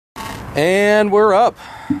And we're up.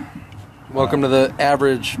 Welcome to the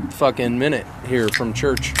average fucking minute here from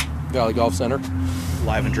Church Valley Golf Center.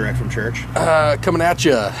 Live and direct from church. Coming at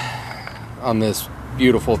you on this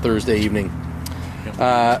beautiful Thursday evening.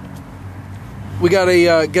 We got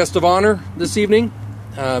a guest of honor this evening,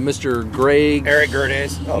 Mr. Greg... Eric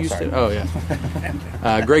Gerdes. Houston. Oh,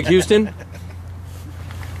 yeah. Greg Houston.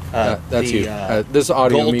 That's you. This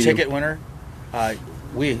audio gold medium. ticket winner.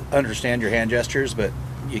 We understand your hand gestures, but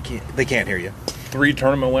they can't hear you. 3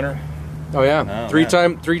 tournament winner. Oh yeah, Oh,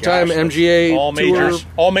 three-time Gosh, MGA All tour. majors.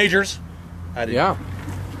 All majors. I didn't. Yeah,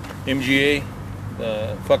 MGA.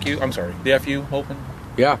 Fuck you. I'm sorry. The FU Open.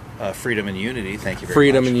 yeah. Freedom and unity. Thank you very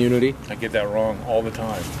Freedom much. and unity. I get that wrong all the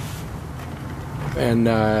time. And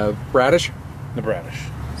Bradish. The Bradish.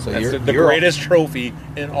 So That's you're the greatest trophy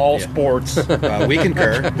in all sports. We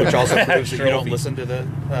concur, which also proves that you don't Trophy. listen to the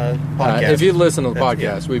podcast. if you listen to the That's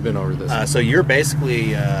podcast, we've been over this. So you're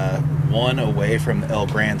basically one away from the El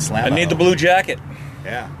Grand Slam. I need the blue jacket.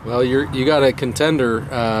 Yeah. Well, you got a contender.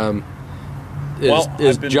 I've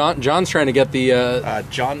been- John's trying to get the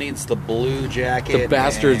John needs the blue jacket.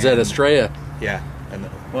 bastards at and- Estrella. Yeah. And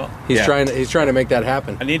Well, He's Yeah. trying to make that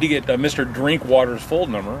happen. I need to get Mr. Drinkwater's full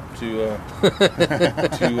number to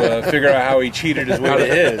figure out how he cheated his way to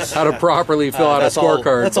his. How to properly fill out a that's all-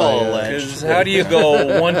 scorecard. that's all by, alleged. Because how do you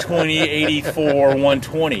go 120, 84,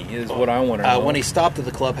 120 is what I want to know. when he stopped at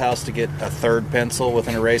the clubhouse to get a third pencil with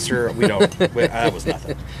an eraser, that was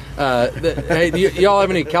nothing. Hey, y'all have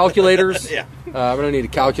any calculators? Yeah. I'm gonna need a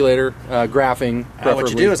calculator, graphing. What you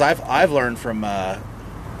preferably. do is I've learned from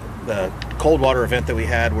the cold water event that we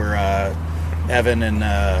had where Evan and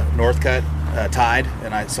Northcutt tied,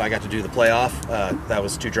 and so I got to do the playoff. That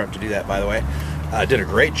was too drunk to do that, by the way. Did a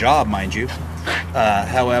great job, mind you.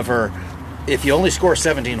 However, if you only score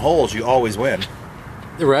 17 holes, you always win.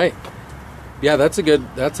 Right. Yeah, that's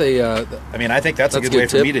a. I mean, I think that's a That's good a way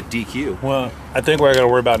good for tip. me to DQ. Well, I think what I got to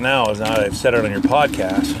worry about now is now that I've said it on your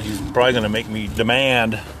podcast, he's probably going to make me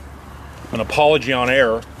demand an apology on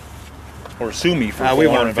air or sue me for We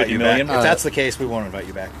won't invite 450 you million. back. If that's the case, we won't invite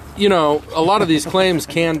you back. A lot of these claims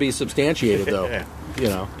can be substantiated, though.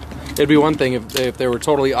 Yeah. It'd be one thing if they were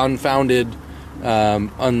totally unfounded,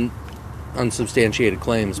 unsubstantiated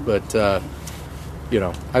claims, but I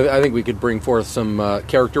think we could bring forth some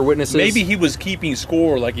character witnesses. Maybe he was keeping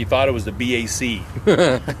score like he thought it was the BAC.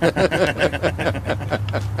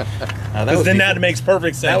 Because then that makes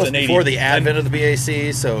perfect sense. That was in 80. before the advent of the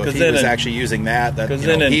BAC, so if 'Cause he then was in- actually using that,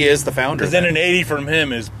 then he is the founder. Because then an 80 from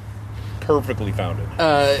him is perfectly founded.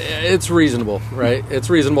 It's reasonable, right? It's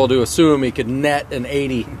reasonable to assume he could net an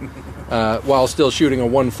 80 while still shooting a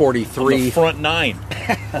On 143. the front 9.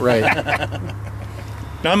 Right?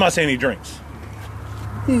 Now, I'm not saying he drinks.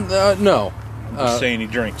 No. I'm just saying he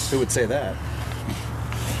drinks. Who would say that?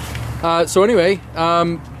 So anyway,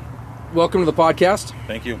 welcome to the podcast.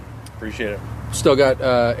 Thank you. Appreciate it. Still got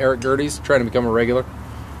Eric Gerdes trying to become a regular.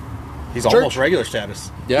 He's almost regular status.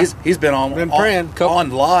 Yeah. He's been on praying. on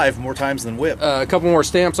live more times than Whip. A couple more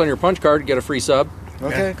stamps on your punch card to get a free sub.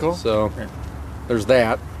 Okay, cool. So there's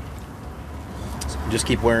that. Just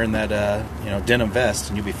keep wearing that denim vest,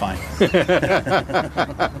 and you'll be fine. Not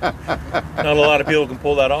a lot of people can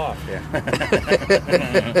pull that off.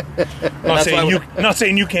 Not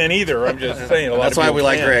saying you can either. I'm just saying a lot That's of why people we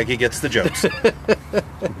like can. Greg. He gets the jokes.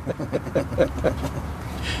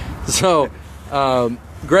 So,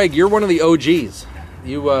 Greg, you're one of the OGs.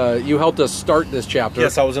 You helped us start this chapter.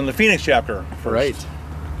 Yes, I was in the Phoenix chapter first. Right.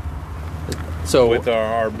 So With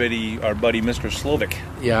our buddy Mr. Slovic.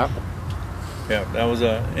 yeah. Yeah, that was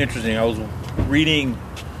interesting. I was reading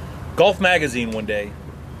Golf Magazine one day,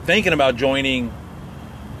 thinking about joining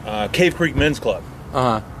Cave Creek Men's Club.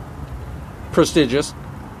 Prestigious.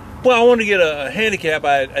 Well, I wanted to get a handicap.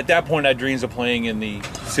 At that point, I had dreams of playing in the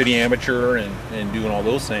City Amateur and doing all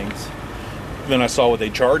those things. Then I saw what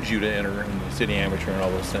they charge you to enter in the City Amateur and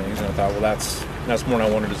all those things, and I thought, well, that's more than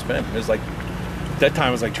I wanted to spend. It was like, at that time,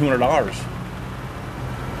 it was like $200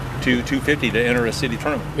 to $250 to enter a city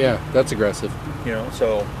tournament. Yeah, that's aggressive.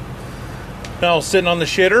 So now I was sitting on the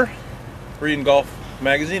shitter, reading Golf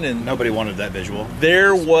Magazine, and Nobody wanted that visual.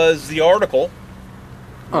 there was the article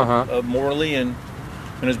Uh-huh. of Morley and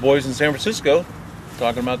his boys in San Francisco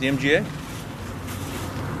talking about the MGA.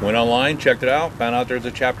 Went online, checked it out, found out there's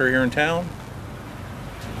a chapter here in town,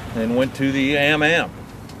 and went to the AM.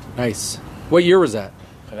 Nice. What year was that?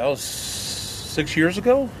 That was 6 years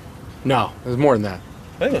ago? No, it was more than that.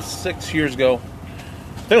 I think it was 6 years ago.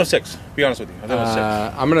 I think it was 6, to be honest with you. I think it was 6.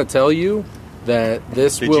 I'm going to tell you that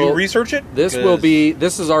this Did will you research it? This will be.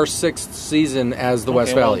 This is our 6th season as the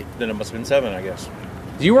West Okay, well, Valley. then it must have been 7, I guess.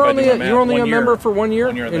 You were If I only do my math, you were only 1 a year. member for 1 year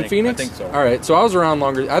 1 year, I in think. Phoenix. I think so. All right, so I was around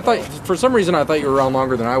longer. I thought for some reason I thought you were around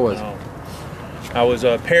longer than I was. No. I was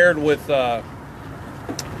paired with.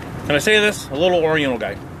 Can I say this? A little Oriental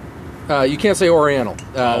guy. You can't say Oriental.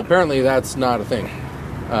 Oh. Apparently, that's not a thing.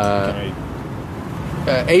 Can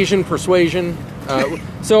Asian persuasion.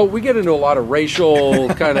 So we get into a lot of racial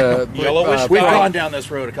kind of Yellowish We've guy? gone down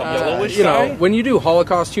this road a couple Yellowish times. you know, guy? when you do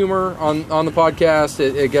Holocaust humor on the podcast,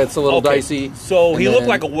 it gets a little Okay, dicey. So he And looked then-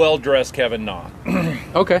 like a well-dressed Kevin Knott. Okay,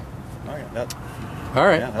 Okay, that- all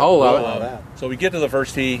right, yeah, I'll allow we'll it. allow that. So we get to the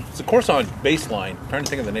first tee. It's a course on Baseline. I'm trying to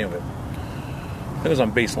think of the name of it. I think it was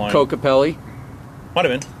on Baseline. Cocapelli. Might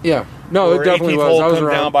have been. Yeah, no, Or it definitely 18th was. hole I was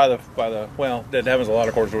comes down around. by the well, that happens a lot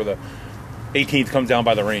of courses where the 18th comes down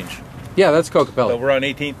by the range. Yeah, that's So Cocapelli. we're on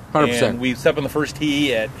 18th, 100%. and we step on the first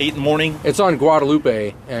tee at 8 in the morning, It's on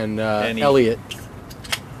Guadalupe and he- Elliott.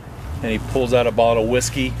 and he pulls out a bottle of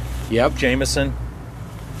whiskey, Yep. Jameson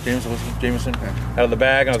out of the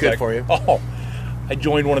bag. And I was good like, for you. Oh, I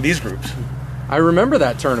joined one of these groups. I remember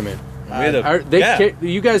that tournament. We had to-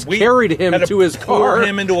 You guys We carried him had to his pour car.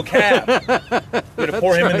 him into a cab. We had to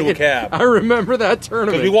pour him into a cab. I remember that Because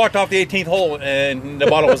tournament. we walked off the 18th hole and the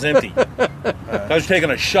bottle was empty. I was taking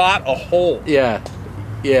a shot a hole. Yeah,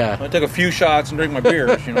 yeah. I took a few shots and drank my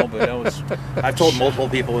beers, but that was... I've told multiple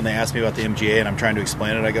people when they ask me about the MGA and I'm trying to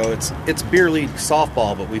explain it, I go, it's beer league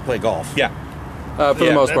softball, but we play golf. Yeah. For the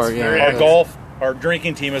Yeah, most that's part, yeah. very Our accurate. our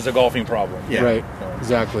drinking team is a golfing problem. Yeah. Right,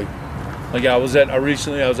 exactly. Like I was at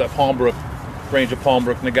Palmbrook, range of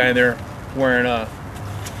Palmbrook, and the guy in there wearing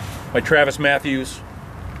my Travis Matthews.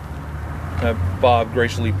 Bob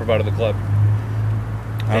graciously provided the club.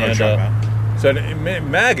 I don't know what you're talking about. So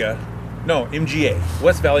MGA,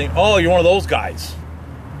 West Valley. Oh, you're one of those guys.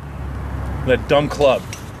 That dumb club.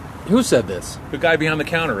 Who said this? The guy behind the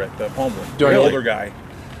counter at Palmbrook. Do I The know- older guy.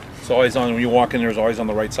 It's always on, when you walk in there, it's always on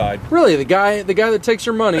the right side. Really, the guy that takes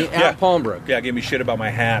your money Yeah. at Palmbrook? Yeah, gave me shit about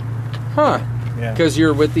my hat. Huh? Yeah. Because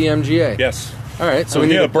you're with the MGA. Yes. All right, so So we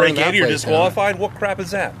need to burn break that 80 or place down. disqualified? What crap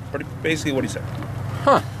is that? Basically what he said.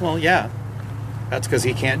 Well, yeah. That's because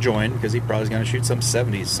he can't join because he probably is going to shoot some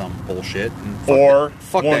 70s, some bullshit. And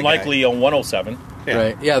fuck more that guy. likely on 107. Yeah.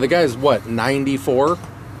 Right? Yeah, the guy's what, 94?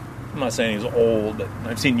 I'm not saying he's old, but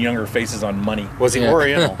I've seen younger faces on money. Was he Yeah.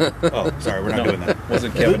 Oriental? Oh, sorry, we're not No, doing that.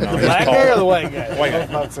 wasn't Kevin. No, The he was black tall. guy or the white guy? White guy. I was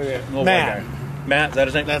about to say that. Little Matt. white guy. Matt, is that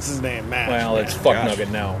his name? That's his name, Matt. Well, it's Yeah. fuck Gosh. nugget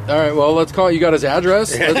now. All right, well, let's call it. You got his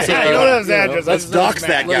address? Let's, Yeah, you don't have his address. Let's dox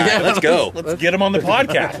that guy. Yeah. Let's go. Let's get him on the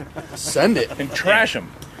podcast Send it. and trash him.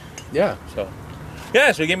 Yeah. So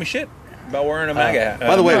he gave me shit about wearing a MAGA hat.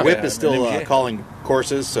 By the way, MAGA Whip hat, is still an MGA. calling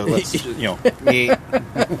courses, so let's, me.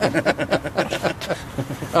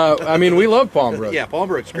 I mean, we love Palmbrook. Yeah, Palmbrook's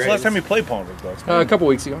When's great. the last time you played Palmbrook, though? A couple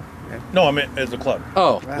weeks ago. No, I mean as a club.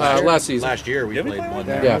 Oh, last season. Last year we Did we played play one one?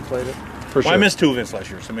 there. Yeah. We played it. For sure. Well, I missed 2 events last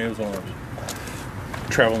year, so maybe it was one of them.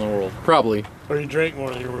 Traveling the world. Probably. Or you drank more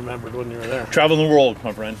than you remembered when you were there. Traveling the world,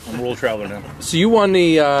 my friend. I'm a world traveler now. So you won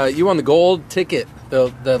the gold ticket,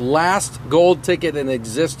 the last gold ticket in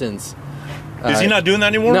existence. Is he not doing that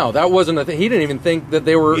anymore? No, that wasn't a thing. He didn't even think that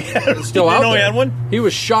they were still He out didn't know he there. had one? He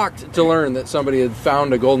was shocked to learn that somebody had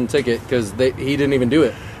found a golden ticket because he didn't even do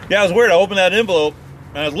it. Yeah, it was weird. I opened that envelope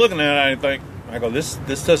and I was looking at it. And I go, this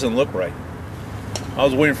doesn't look right. I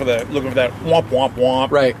was looking for that womp womp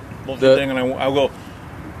womp Right. bullshit thing, and I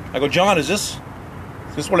go, John, is this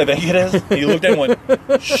what I think it is? And he looked at it and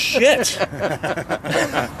went, shit.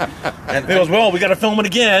 And he goes, well, we got to film it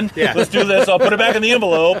again. Yeah. Let's do this. I'll put it back in the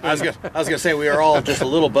envelope. I was gonna say we were all just a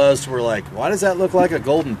little buzzed. We're like, why does that look like a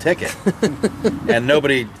golden ticket? And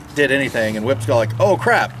nobody did anything. And Whip's like, oh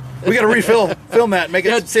crap, we got to film that, and make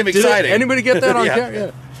it seem Did exciting. anybody get that on Yeah. camera?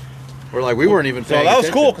 Yeah. We're like, we weren't even So paying that was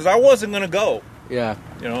attention. cool because I wasn't going to go. Yeah.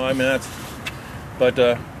 But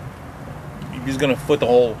he's going to foot the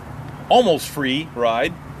whole almost free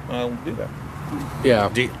ride. I'll do that. Yeah.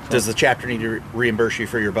 Does the chapter need to reimburse you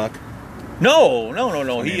for your buck? No.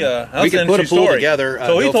 He we can put a pool together,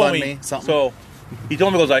 So he told me. GoFundMe, something. So he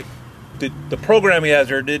told me, he goes like, the program he has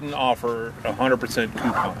there didn't offer 100%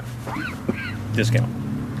 coupon discount.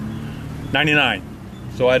 99.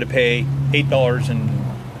 So I had to pay $8.60,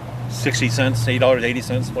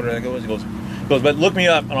 $8.80, whatever that goes. He goes, but look me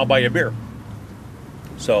up and I'll buy you a beer.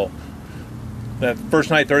 So that first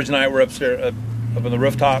night, Thursday night, we're upstairs, up on the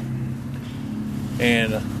rooftop,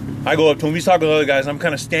 and I go up to him. He's talking to other guys. And I'm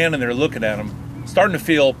kind of standing there looking at him, starting to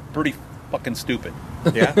feel pretty fucking stupid.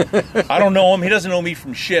 Yeah, I don't know him. He doesn't know me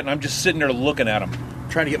from shit, and I'm just sitting there looking at him.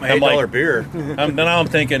 trying to get my I'm $8 like- beer. Then I'm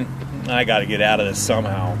thinking, I got to get out of this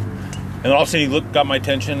somehow. And then all of a sudden, he got my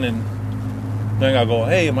attention, and then I go,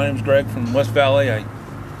 "Hey, my name's Greg from West Valley. I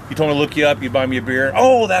You told me to look you up. You buy me a beer.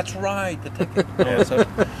 Oh, that's right. The ticket. Yeah,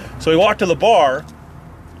 so we walked to the bar,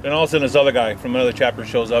 and all of a sudden this other guy from another chapter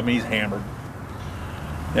shows up, and he's hammered.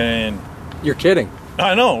 And You're kidding.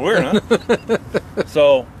 I know, weird, huh?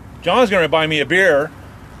 So John's going to buy me a beer.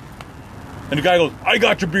 And the guy goes, I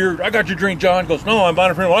got your beer. I got your drink, John. He goes, no, I'm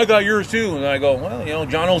buying it for him. Well, I got yours, too. And I go, well,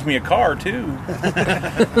 John owes me a car, too.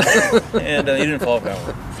 And he didn't follow up that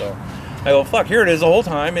one. So I go, fuck, here it is the whole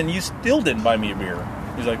time, and you still didn't buy me a beer.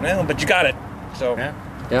 He's like, no, but you got it. So,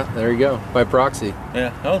 Yeah, there you go. By proxy. yeah,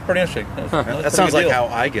 that was pretty interesting. That sounds like how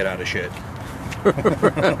I get out of shit.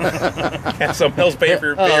 Have someone else pay for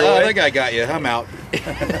your Oh, way. that guy got you. I'm out.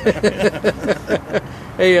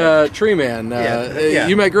 Hey, Tree Man, Yeah.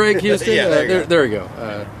 you met Greg Houston? Yeah, there you go. there you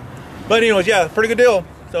go. But anyways, yeah, pretty good deal.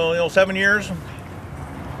 So, 7 years.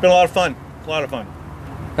 Been a lot of fun. A lot of fun.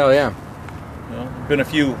 Hell yeah. Been a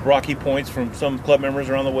few rocky points from some club members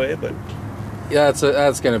around the way, but Yeah,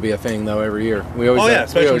 that's going to be a thing, though, every year. We always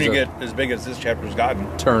especially when we you always get as big as this chapter's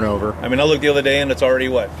gotten. turnover. I mean, I looked the other day and it's already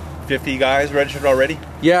 50 guys registered already.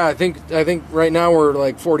 Yeah, I think right now we're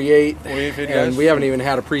like 48, 48, 50 and guys. we haven't even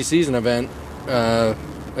had a preseason event.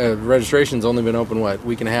 Registration's only been open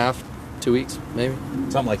week and a half, 2 weeks maybe.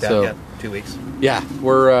 Something like that. So- Yeah, 2 weeks. Yeah,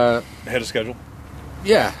 we're Ahead of schedule.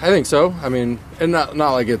 yeah, I think so. I mean, and not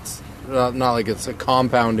like it's a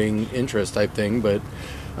compounding interest type thing, but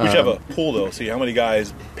We should have a pool though. See how many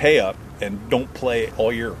guys pay up and don't play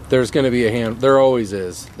all year. there's going to be there always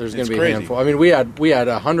is. There's going It's to be crazy. a handful. I mean, we had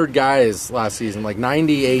 100 guys last season, like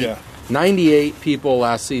 98, Yeah. 98 people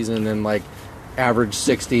last season, and like average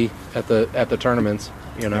 60 at the tournaments.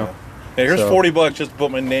 You know. Hey, here's So- $40 just to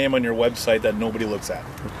put my name on your website that nobody looks at.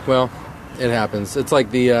 Well, it happens. It's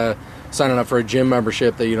like the signing up for a gym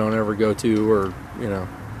membership that you don't ever go to, or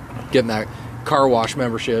getting that car wash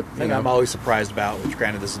membership. The thing I'm always surprised about, which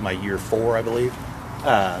granted this is my year 4, I believe,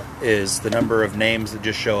 is the number of names that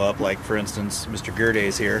just show up. Like, for instance, Mr.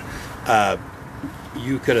 Gerday's here.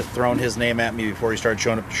 You could have thrown his name at me before he started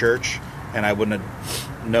showing up to church, and I wouldn't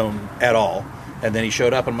have known at all. And then he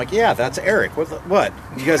showed up, and I'm like, yeah, that's Eric. What?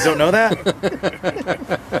 You guys don't know that?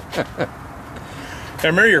 I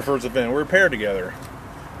remember your first event. We were paired together.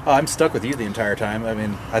 I'm stuck with you the entire time. I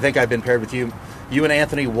mean, I think I've been paired with you. You and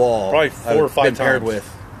Anthony Wall. Probably 4 or I've 5 been paired times.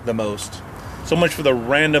 with the most. So much for the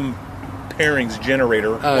random pairings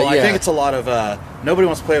generator. Well, I yeah. think it's a lot of nobody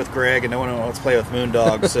wants to play with Greg and no one wants to play with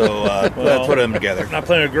Moondog, so let's put them together. Not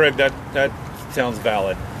playing with Greg. That sounds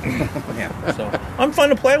valid. Yeah. So I'm fun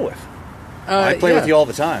to play with. I play with you all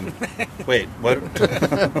the time. Wait, what?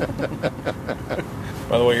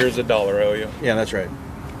 By the way, here's $1 I owe you. Yeah, that's right.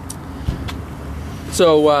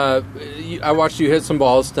 So I watched you hit some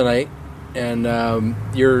balls tonight, and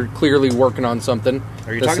you're clearly working on something.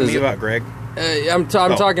 Are you This talking to is- me about Greg? I'm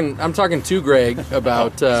talking to Greg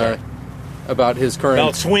about sorry. about his current.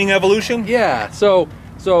 About swing evolution? Yeah. So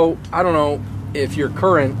I don't know if you're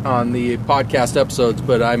current on the podcast episodes,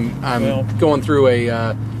 but I'm Well- going through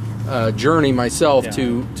a journey myself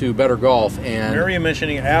Yeah. to better golf, and Mary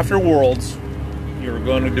mentioning after Worlds, you were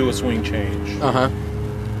going to do a swing change,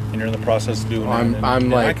 and you're in the process of doing I'm- that. And, I'm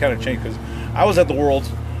and like- I kind of changed because I was at the Worlds.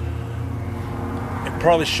 It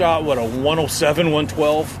probably shot a 107,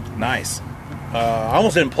 112. Nice. I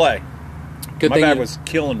almost didn't play. good My thing bag you- was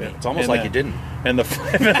killing me. It's almost And, like you didn't. And the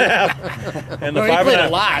 5.5 and the Well, you 5 played and a a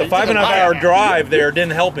lot. half, the You 5 took and a a half lot hour out. drive there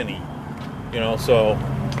didn't help any. So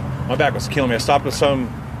my back was killing me. I stopped at some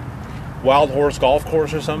Wild Horse golf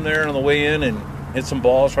course or something there on the way in and hit some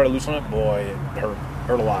balls, try to loosen up. Boy, it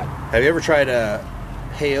hurt a lot. Have you ever tried a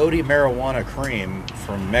peyote marijuana cream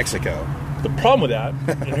from Mexico? The problem with that,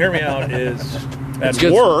 and hear me out, is at It's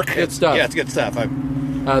good- work. Good stuff. Yeah, it's good stuff.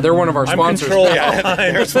 They're one of our I'm sponsors. controlled.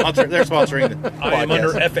 They're sponsoring the I am podcast.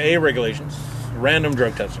 under FAA regulations. Random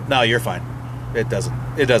drug testing. No, you're fine. It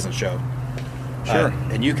doesn't show. Sure.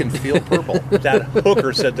 And you can feel purple. That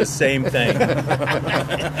hooker said the same thing,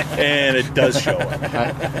 and it does show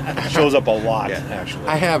up. It shows up a lot, Yeah. actually.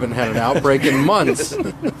 I haven't had an outbreak in months.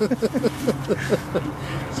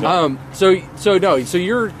 So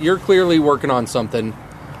you're clearly working on something,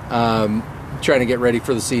 trying to get ready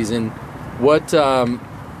for the season. What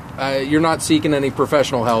you're not seeking any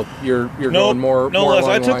professional help. You're going more. No, more Les.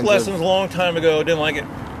 along I the took lines lessons of- a long time ago. Didn't like it,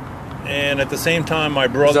 and at the same time, my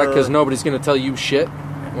Is brother. that because nobody's going to tell you shit,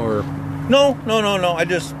 or No. I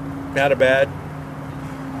just had a bad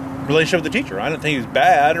relationship with the teacher. I didn't think he was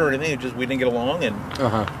bad or anything. It's just we didn't get along, and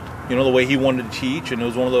the way he wanted to teach, and it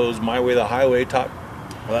was one of those my way, the highway top.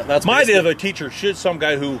 Well, that's My idea of basically- a teacher should some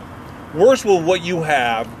guy who works with what you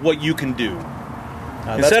have, what you can do.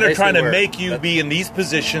 that's Instead of trying to basically make you be in these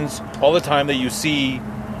positions all the time that you see,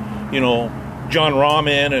 John Rahm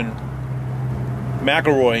in and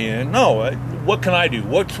McElroy in. No, what can I do?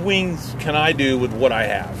 What swings can I do with what I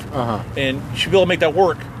have? And you should be able to make that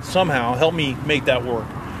work somehow. Help me make that work.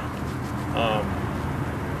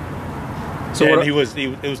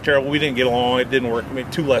 It was terrible. We didn't get along. It didn't work. I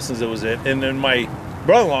mean, 2 lessons, it was it. And then my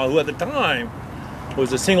brother-in-law, who at the time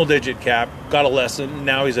was a single-digit cap, got a lesson.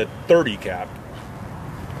 Now he's a 30 cap.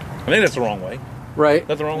 I think that's the wrong way. Right.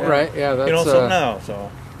 That's the wrong way. Right. Yeah. That's,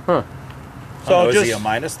 So So is he a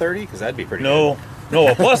minus 30? Because that'd be pretty good. No,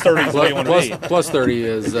 a plus 30 is what you want to be. Plus 30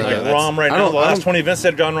 is... Like Rahm right now, the last 20 events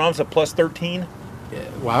said John Rahm's a plus 13.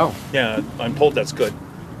 Yeah, wow. Yeah, I'm told that's good.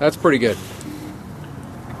 That's pretty good.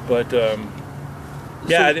 But,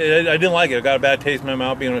 I didn't like it. I got a bad taste in my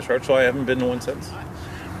mouth being on a start, so I haven't been to one since.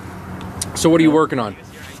 So what are you working on?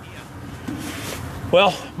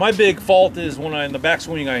 Well, my big fault is when in the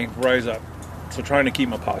backswing, I rise up. So trying to keep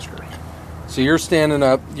my posture. So you're standing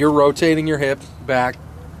up, you're rotating your hip back,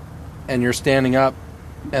 and you're standing up,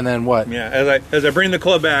 and then what? Yeah, as I bring the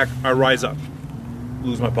club back, I rise up,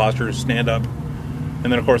 lose my posture, stand up,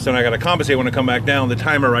 and then of course I got to compensate when I come back down. The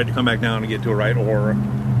timer right to come back down and get to a right, or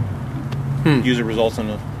usually results in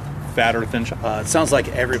a fat or thin shot. It sounds like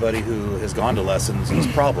everybody who has gone to lessons has a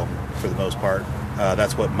problem for the most part.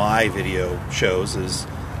 That's what my video shows is,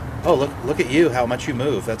 oh, look at you, how much you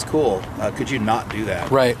move. That's cool. Could you not do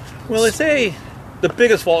that? Right. Well, they say the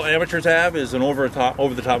biggest fault amateurs have is an over the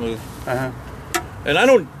top move. And I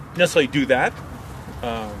don't necessarily do that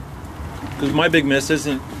because my big miss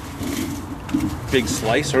isn't big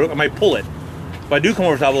slice, or I might pull it. If I do come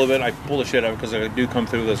over the top a little bit, I pull the shit out because I do come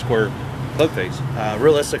through the square club face.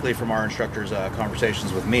 Realistically, from our instructor's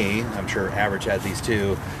conversations with me, I'm sure Average had these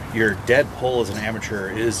too, your dead pull as an amateur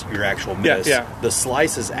is your actual miss. Yeah. The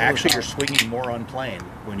slice is actually you're swinging more on plane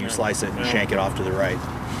when you slice it and shank it off to the right.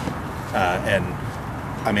 And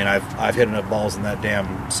I mean, I've hit enough balls in that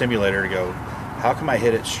damn simulator to go, how come I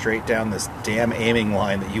hit it straight down this damn aiming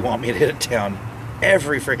line that you want me to hit it down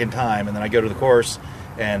every freaking time? And then I go to the course,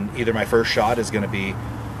 and either my first shot is going to be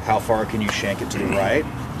how far can you shank it to the right,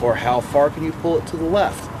 or how far can you pull it to the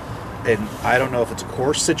left? And I don't know if it's a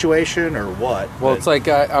course situation or what. Well, it's like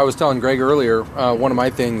I was telling Greg earlier, one of my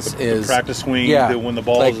things is... practice swing, when the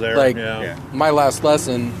ball is there. My last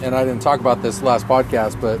lesson, and I didn't talk about this last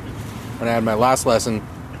podcast, but when I had my last lesson,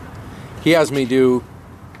 he has me do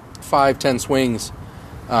 5-10 swings,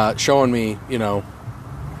 showing me,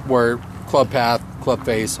 where club path, club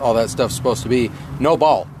face, all that stuff's supposed to be. No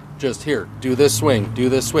ball. Just here, do this swing.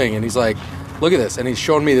 And he's like, look at this. And he's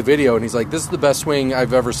showing me the video, and he's like, this is the best swing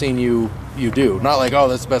I've ever seen you do. Not like, oh,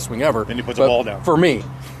 that's the best swing ever. And he puts the ball down. For me.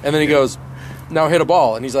 And then he goes, now hit a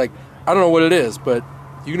ball. And he's like, I don't know what it is, but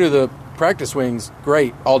you can do the practice swings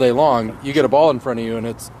great all day long. You get a ball in front of you, and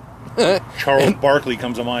it's... Charles Barkley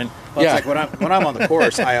comes to mind. Well, it's like when I'm on the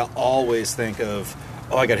course, I always think of,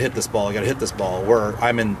 I got to hit this ball. Where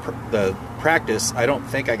I'm in the practice, I don't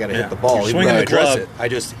think I got to hit the ball. Even when I address it, I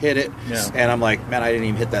just hit it, and I'm like, man, I didn't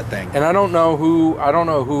even hit that thing. And I don't know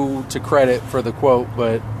who to credit for the quote,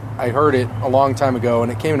 but I heard it a long time ago,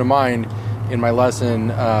 and it came to mind in my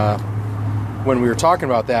lesson when we were talking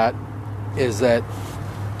about that. Is that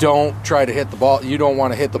don't try to hit the ball. You don't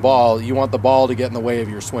want to hit the ball. You want the ball to get in the way of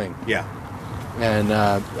your swing. Yeah, and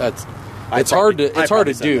it's hard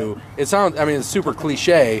to do. It sounds. I mean, it's super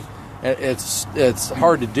cliche. It's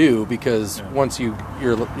hard to do because once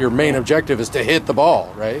your main objective is to hit the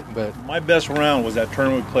ball, right? But my best round was that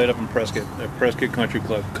tournament we played up in Prescott, at Prescott Country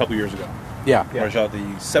Club a couple years ago. Yeah, where I shot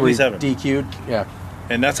the 77. DQ'd. Yeah,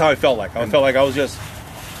 and that's how I felt like. I felt like I was just.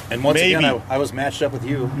 And once again, I was matched up with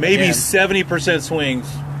you. Maybe 70% swings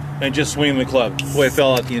and just swinging the club. The way I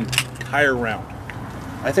felt out the entire round.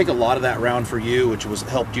 I think a lot of that round for you, which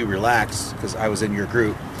helped you relax, because I was in your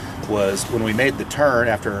group, was when we made the turn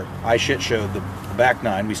after I showed the back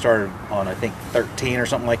nine. We started on, I think, 13 or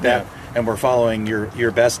something like that, and we're following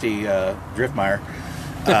your bestie, Driftmeyer,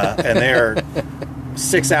 and they're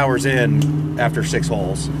 6 hours in after 6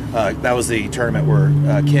 holes. That was the tournament where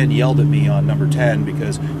Ken yelled at me on number 10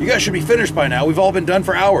 because you guys should be finished by now. We've all been done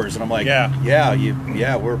for hours, and I'm like,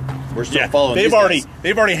 we're still following. They've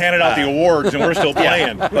already handed out the awards, and we're still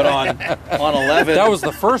playing. But on 11, that was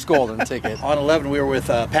the first golden ticket. On 11, we were with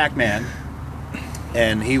Pac-Man,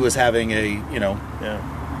 and he was having a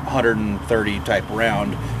 130 type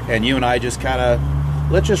round, and you and I just kind of.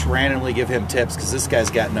 Let's just randomly give him tips because this guy's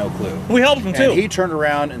got no clue. We helped him too. And he turned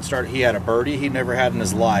around and he had a birdie he'd never had in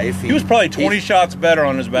his life. He was probably 20 shots better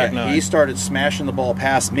on his back nine. He started smashing the ball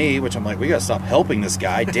past me, which I'm like, we got to stop helping this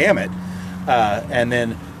guy. Damn it. And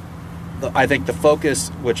then I think the focus,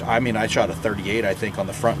 which I shot a 38, I think, on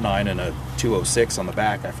the front nine and a 206 on the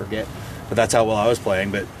back. I forget. but that's how well I was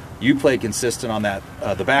playing. But you played consistent on that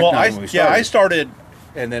the back Well, nine when we started. I started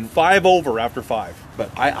and then 5 over after 5.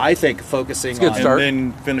 But I think focusing It's a good on start.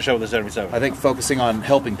 And then finish up with a 77. I think focusing on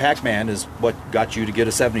helping Pac-Man is what got you to get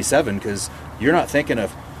a 77 because you're not thinking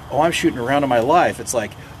of, oh, I'm shooting around in my life. It's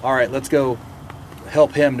like, all right, let's go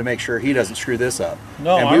help him to make sure he doesn't screw this up.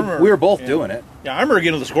 No, and I remember, we were both doing it. Yeah, I remember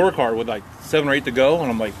getting to the scorecard with like 7 or 8 to go, and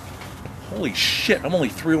I'm like, holy shit, I'm only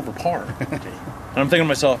 3 over par. And I'm thinking to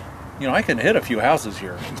myself, I can hit a few houses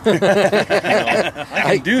here.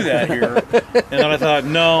 I can do that here. And then I thought,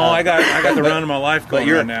 no, I got the round of my life going But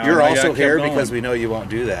you're right now. you're And I also kept here going. because we know you won't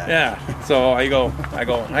do that. Yeah. So I got the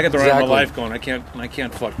round of my Exactly. life going. I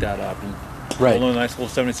can't fuck that up. And Right. rolled in a nice little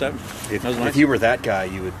 77. If, That was nice. if you were that guy,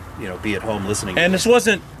 you would be at home listening. And to this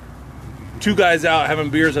wasn't 2 guys out having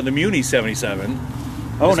beers at the Muni 77.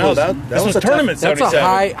 oh This no, was, that this was a tough- tournament That's 77.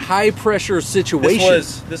 a high pressure situation.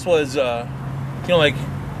 This was like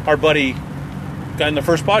our buddy guy in the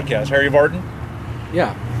first podcast, Harry Varden.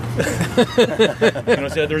 Yeah.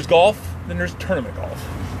 So there's golf, then there's tournament golf.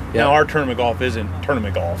 Yeah. Now our tournament golf isn't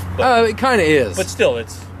tournament golf, but, It kind of is. but still,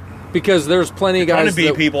 it's because there's plenty of trying guys to beat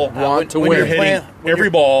that people want to when win. you're you're hitting playing- when every you're-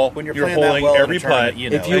 ball, when you're you're playing that holding well in a every tournament, putt. you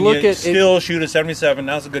know. If you and look you at- still shoot a 77,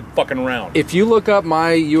 that's a good fucking round. If you look up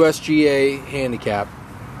my USGA handicap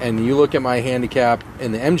and you look at my handicap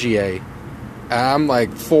in the MGA, I'm like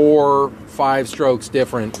 4-5 strokes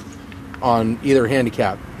different on either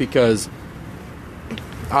handicap because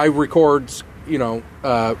I record,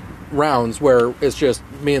 rounds where it's just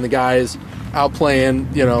me and the guys out playing,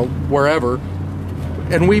 wherever.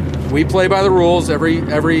 And we play by the rules.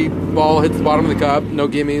 Every ball hits the bottom of the cup, no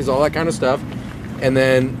gimmies, all that kind of stuff. And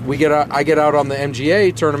then I get out on the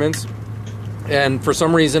MGA tournaments, and for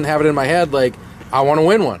some reason have it in my head like I want to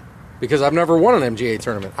win one because I've never won an MGA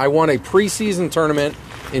tournament. I won a preseason tournament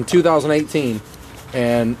in 2018,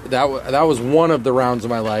 and that was one of the rounds of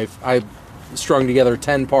my life. I strung together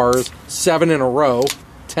 10 pars, 7 in a row,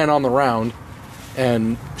 10 on the round,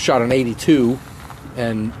 and shot an 82,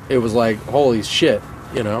 and it was like, holy shit,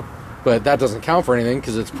 But that doesn't count for anything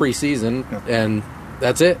because it's preseason, and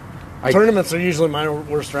that's it. Tournaments are usually my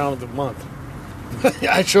worst round of the month.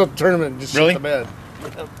 I show up to tournament and just Really? shit the bed.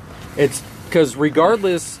 It's because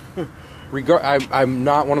regardless, I'm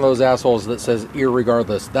not one of those assholes that says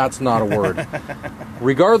irregardless. That's not a word.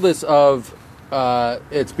 Regardless of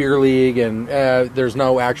it's beer league and there's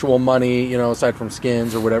no actual money, aside from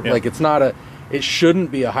skins or whatever. Yeah. Like it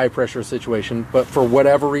shouldn't be a high pressure situation, but for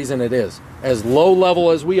whatever reason it is. As low level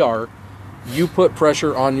as we are, you put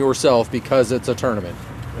pressure on yourself because it's a tournament.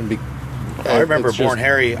 And I remember it's just- Born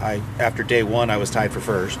Harry. After day 1, I was tied for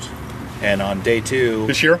first, and on day 2,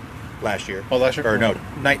 This year? last year. Oh, last year? Or no,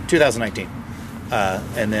 2019.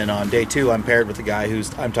 And then on day 2, I'm paired with the guy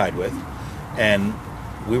I'm tied with, and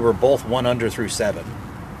we were both 1 under through 7.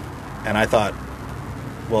 And I thought,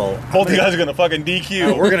 well, Both you guys are going to fucking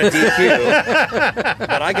DQ. we're going to DQ.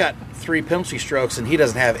 But I got 3 penalty strokes, and he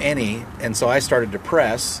doesn't have any, and so I started to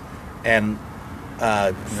press, and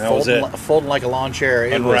was it. folding like a lawn chair.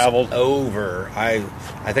 It Unraveled. was over. I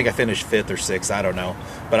think I finished 5th or 6th. I don't know,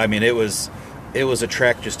 but I mean, it was a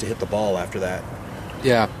trek just to hit the ball after that.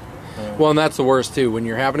 Yeah. Well, and that's the worst too. When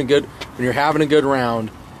you're having a good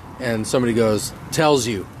round, and somebody tells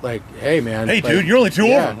you like, "Hey, man, Hey, like, dude, you're only 2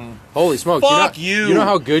 yeah, over. Holy smokes! Fuck you. You know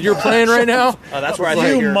how good you're playing right now? That's where I You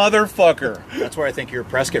think motherfucker. that's where I think your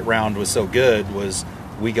Prescott round was so good. Was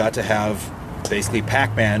we got to have basically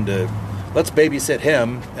Pac-Man to let's babysit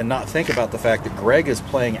him and not think about the fact that Greg is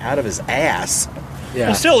playing out of his ass. Yeah.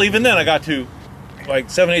 Well, still, even then, I got to like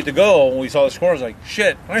 7-8 to go when we saw the score. I was like,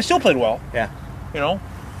 shit. And I still played well. Yeah.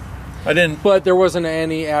 I didn't. But there wasn't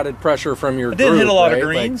any added pressure from your I didn't group, hit a lot of right?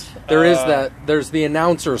 greens. Like, there is that. There's the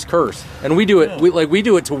announcer's curse, and we do it. We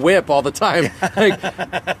do it to whip all the time.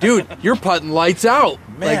 Like, dude, you're putting lights out.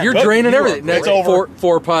 Man, like you're but draining you are everything. Next great.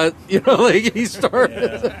 four putt. Like he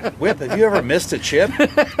started. Yeah. Whip, have you ever missed a chip?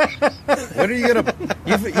 When are you gonna?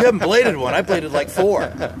 You haven't bladed one. I bladed like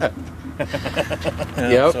 4.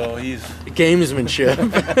 Yep. So he's. Gamesmanship.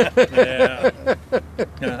 Yeah.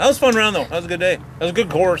 That was a fun round, though. That was a good day. That was a good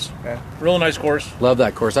course. Yeah. Real nice course. Love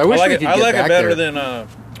that course. I I wish like we it. could I get like back it better there. than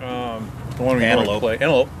the one we Antelope. normally play.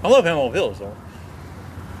 Antelope. I love Antelope Hills, though.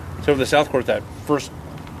 So the South Court, that first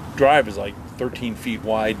drive is like 13 feet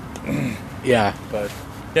wide. Yeah. But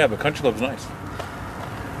yeah, but Country Club's nice.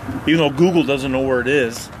 Even though Google doesn't know where it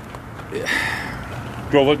is.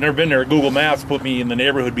 Never been there. Google Maps put me in the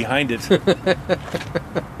neighborhood behind it.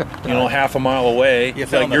 Half a mile away. You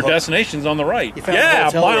It's found like the your ho- destination on the right. You found the Yeah, a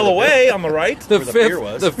hotel mile where the away on the right. The Where the beer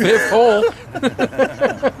was. fifth hole.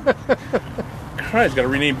 Christ, got to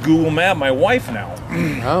rename Google Map my wife now.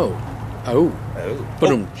 Oh. Oh. Oh.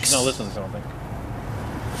 Boom. She's not listening, I don't think.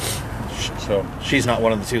 So, She's not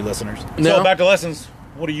one of the 2 listeners. No. so back to lessons.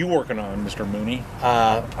 What are you working on, Mr. Mooney?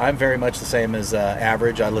 I'm very much the same as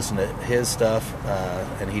Average. I listen to his stuff,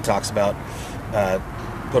 and he talks about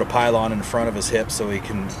put a pylon in front of his hip so he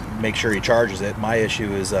can make sure he charges it. My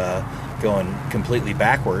issue is going completely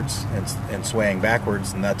backwards and swaying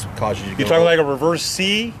backwards, and that's causes you to You talking like a reverse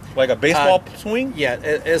C, like a baseball swing? Yeah,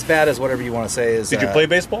 as bad as whatever you want to say is. Did you play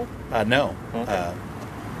baseball? No. Okay.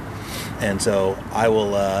 And so I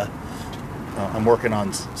will. I'm working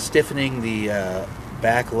on stiffening the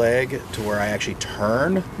back leg to where I actually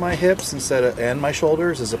turn my hips and my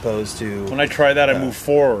shoulders, as opposed to. When I try that, I move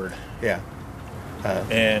forward, Yeah.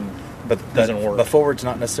 and But doesn't work. But forward's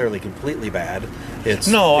not necessarily completely bad. It's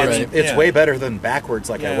Right. it's Yeah. way better than backwards,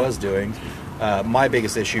 like I Yeah. was doing. My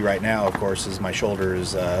biggest issue right now, of course, is my shoulder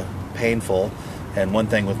is painful. And one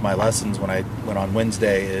thing with my lessons when I went on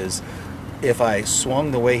Wednesday is, if I swung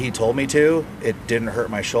the way he told me to, it didn't hurt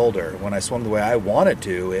my shoulder. When I swung the way I wanted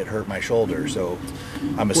to, it hurt my shoulder. So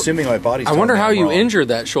I'm assuming my body's. I wonder telling me how I'm you wrong. injured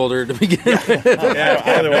that shoulder to begin with. yeah,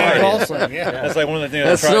 either way. Also, yeah. That's like one of the things.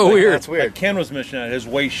 That's I tried. so Like, weird. That's weird. Like Ken was mentioning his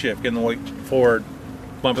weight shift, getting the weight forward,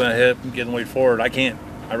 bumping that hip, and getting the weight forward. I can't.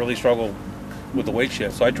 I really struggle with the weight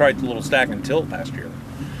shift. So I tried the little stack and tilt last year,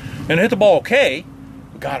 and I hit the ball okay.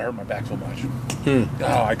 But God, it hurt my back so much.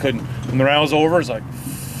 Oh, I couldn't. When the round was over, it's like,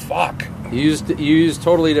 fuck. You used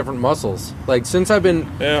totally different muscles. Like since I've been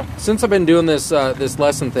doing this this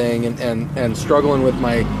lesson thing and struggling with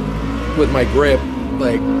my grip,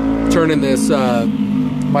 like turning this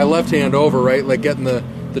my left hand over, right, like getting the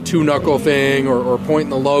 2-knuckle thing or pointing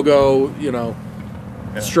the logo,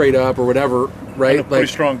 straight up or whatever, right? A pretty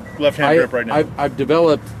strong left-hand grip right now. I've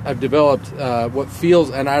developed what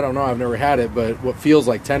feels, and I don't know, I've never had it, but what feels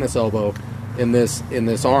like tennis elbow in this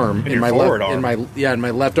arm, in your my forward left, arm. in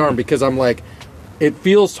my left arm, because I'm like, it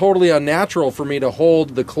feels totally unnatural for me to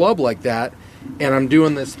hold the club like that, and I'm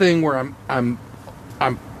doing this thing where I'm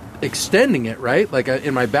extending it, right, like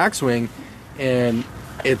in my backswing, and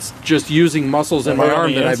it's just using muscles in my Right on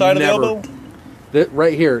arm the that I've inside of the never. elbow?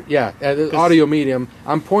 Right here, yeah, at the audio medium.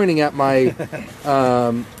 I'm pointing at my,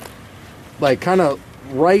 like kind of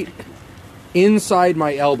right inside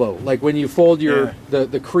my elbow, like when you fold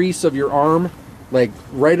the crease of your arm, like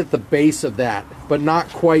right at the base of that, but not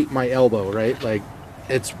quite my elbow, right? Like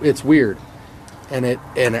it's weird, and it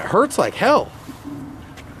hurts like hell,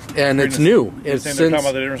 and it's new. It's They're talking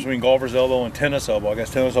about the difference between golfer's elbow and tennis elbow. I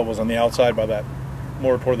guess tennis elbow is on the outside by that,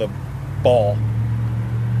 more toward the ball.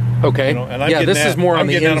 okay. And I'm Yeah, getting this that, is more I'm on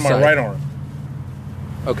the getting that inside. on my right arm.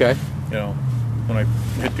 Okay. When I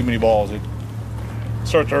hit too many balls, it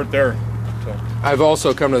starts to hurt there. So. I've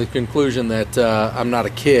also come to the conclusion that I'm not a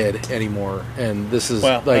kid anymore, and this is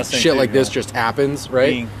Well, like that's the thing shit too, like this yeah. just happens, right?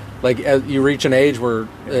 Being- Like as you reach an age where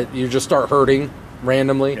you just start hurting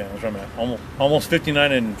randomly. Yeah, that's where I'm at. Almost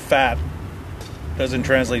 59 and fat doesn't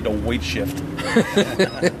translate to weight shift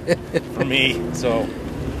for me. So,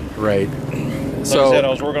 Right. like So I said, I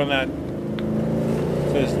was working on that.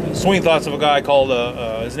 So swing thoughts of a guy called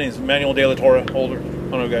his name's Manuel De La Torre. Older, I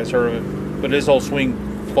don't know if you guys heard of it, but his whole swing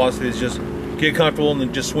philosophy is just get comfortable and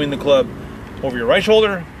then just swing the club over your right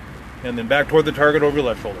shoulder, and then back toward the target over your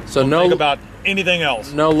left shoulder. So Don't no- think about anything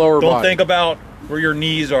else. no lower Don't body. think about where your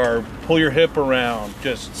knees are. Pull your hip around.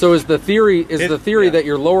 Just So is the theory yeah. that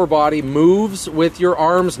your lower body moves with your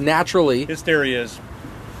arms naturally? his theory is,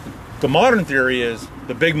 the modern theory is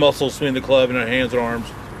the big muscles swing the club and the hands and arms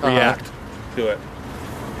react to it.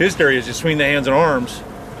 His theory is you swing the hands and arms,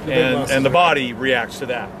 and the body reacts to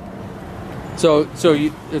that. So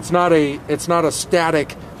it's not a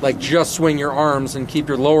static, like just swing your arms and keep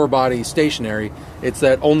your lower body stationary. It's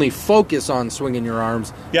that only focus on swinging your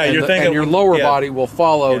arms. Yeah, and you're thinking and your when- lower yeah. body will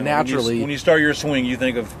follow Yeah, naturally. When you start your swing, you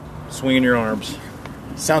think of swinging your arms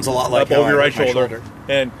Sounds a lot like up how over I your right hurt my shoulder,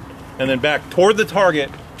 and then back toward the target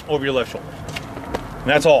over your left shoulder. And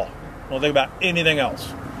that's all. Don't think about anything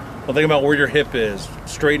else. Don't think about where your hip is.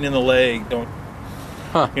 Straighten in the leg. Don't.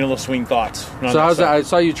 Those swing thoughts. So how's that? I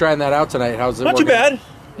saw you trying that out tonight. How's it Not working? too bad.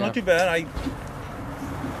 Yeah. Not too bad.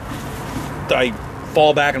 I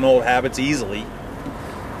fall back in old habits easily.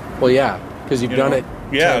 Well, yeah, because you've done it.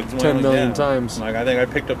 Yeah, 10 million times. Like I think I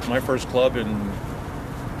picked up my first club in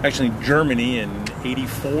Germany in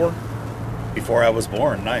 '84. Before I was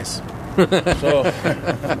born. Nice. So,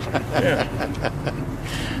 yeah.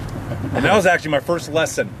 And that was actually my first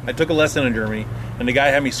lesson. I took a lesson in Germany, and the guy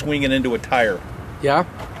had me swinging into a tire. Yeah,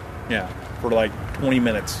 Yeah, for like 20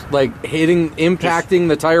 minutes. like impacting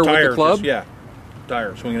the tire with the club.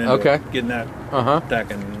 Tire, swinging into Okay. it, getting that Uh huh.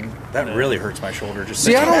 deck, and That really hurts my shoulder. Just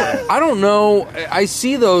See, thinking about it. I don't know. I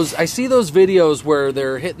see those videos where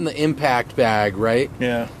they're hitting the impact bag, right?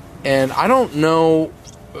 Yeah. And I don't know.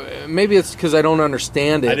 Maybe it's because I don't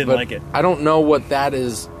understand it. I didn't but like it. I don't know what that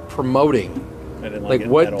is promoting. I didn't Like, it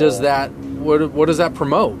what at does all. that? What does that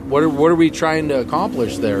promote? What are we trying to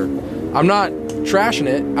accomplish there? I'm not trashing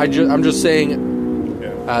it. I'm just saying.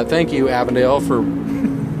 Yeah. Thank you, Avondale, for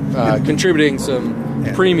contributing some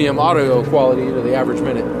premium audio quality to the average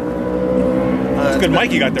minute. It's a good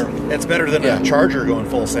mic you got there. It's better than Yeah. a charger going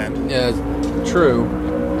full send. Yeah, true.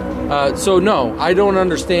 So no, I don't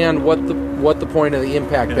understand what the point of the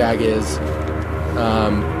impact bag is.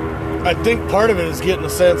 I think part of it is getting a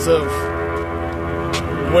sense of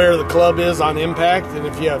where the club is on impact, and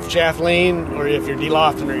if you have shaft lean or if you're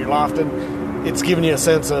delofting or you're lofting, it's giving you a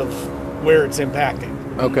sense of where it's impacting.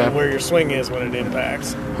 Okay. And where your swing is when it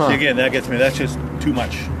impacts. Huh. See, again, that gets me. That's just too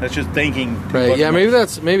much. That's just thinking. Too Right? much. Yeah,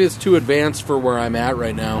 maybe it's too advanced for where I'm at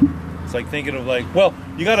right now. It's like thinking of well,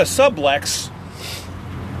 you got to sublex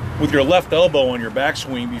with your left elbow on your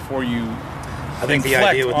backswing before you. I think the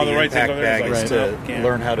inflect idea with on the right impact thing, bag it's is like, to no, can't.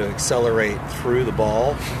 learn how to accelerate through the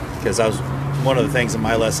ball, because that was one of the things in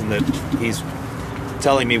my lesson that he's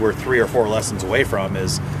telling me we're 3 or 4 lessons away from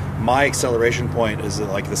is my acceleration point is at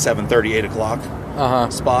like the 7:30, 8 o'clock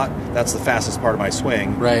spot. That's the fastest part of my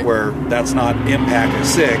swing. Right. Where that's not impact at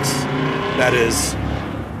 6. That is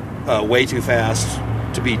way too fast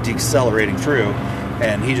to be decelerating through.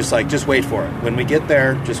 And he just wait for it. When we get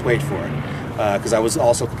there, just wait for it. Because I was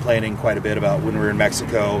also complaining quite a bit about when we were in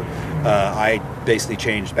Mexico. I basically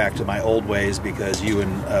changed back to my old ways because you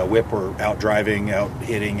and Whip were out driving, out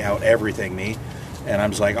hitting, out everything me. And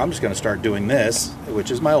I'm just going to start doing this,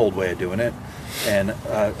 which is my old way of doing it. And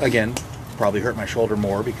again, probably hurt my shoulder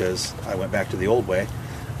more because I went back to the old way.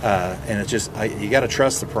 And it's just, you got to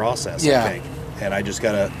trust the process, Yeah. I think. And I just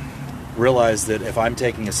got to realize that if I'm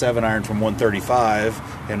taking a 7-iron from 135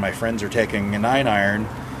 and my friends are taking a 9-iron,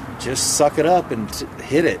 just suck it up and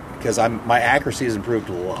hit it, because my accuracy has improved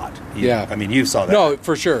a lot. I mean, you saw that. No,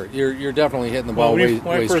 for sure. You're definitely hitting the ball when I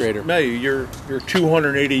way first straighter. met you, your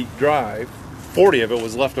 280 drive, 40 of it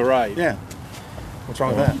was left to right. Yeah. What's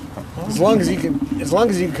wrong with that? As long as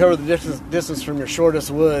you can cover the distance from your shortest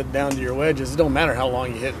wood down to your wedges, it don't matter how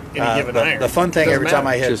long you hit any given iron. The fun thing Doesn't every time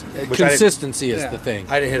matter. I hit, Just which I didn't- consistency is Yeah. the thing.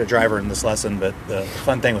 I didn't hit a driver in this lesson, but the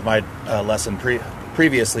fun thing with my lesson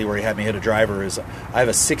previously where he had me hit a driver is I have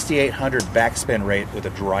a 6,800 backspin rate with a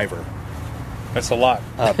driver. That's a lot.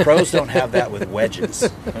 Pros don't have that with wedges.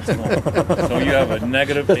 That's a lot. So you have a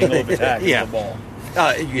negative angle of attack Yeah. with the ball.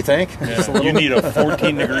 You think? Yeah. You need a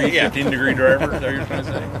 14 degree, Yeah. 15 degree driver. Is that what you're trying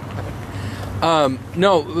to say?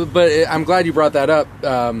 No, but I'm glad you brought that up,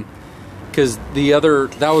 because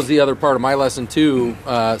that was the other part of my lesson too.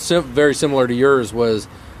 Very similar to yours was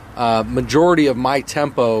majority of my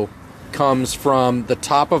tempo comes from the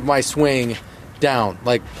top of my swing down.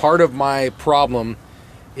 Like, part of my problem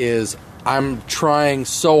is I'm trying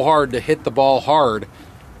so hard to hit the ball hard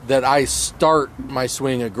that I start my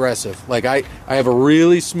swing aggressive. Like, I have a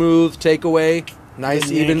really smooth takeaway, nice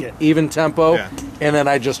Then yank it. even tempo, Yeah. and then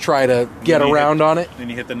I just try to get around on it. Then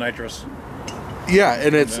you hit the nitrous. Yeah,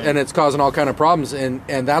 and it's causing all kind of problems, and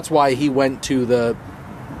that's why he went to the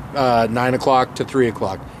 9 o'clock to 3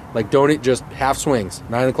 o'clock. Like, don't just half swings,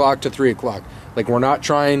 9 o'clock to 3 o'clock. Like, we're not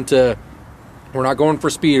going for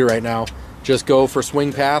speed right now. Just go for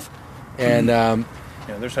swing path, and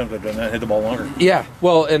Yeah, there's times I've done that. Hit the ball longer. yeah.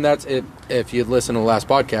 Well, and that's it. If you'd listened to the last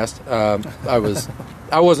podcast,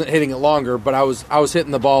 I wasn't hitting it longer, but I was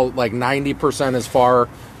hitting the ball like 90% as far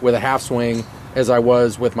with a half swing as I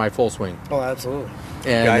was with my full swing. Oh, absolutely.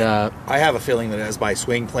 And I have a feeling that as my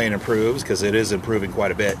swing plane improves, because it is improving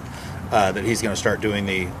quite a bit, that he's going to start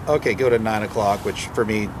doing go to 9 o'clock, which for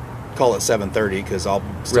me, call it 7:30, because I'm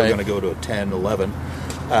still Right. going to go to a 10, 11.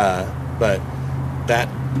 But that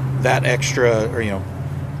extra,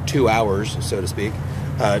 2 hours, so to speak,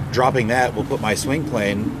 dropping that will put my swing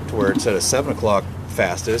plane to where it's at a 7 o'clock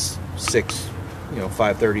fastest,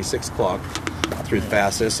 5:30, 6 o'clock through the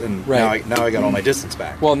fastest, and Right. now I got all my distance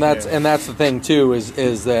back. well, and that's the thing too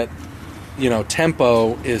is that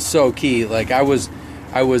tempo is so key. Like, I was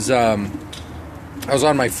on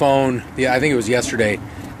my phone. Yeah, I think it was yesterday,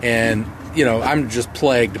 and I'm just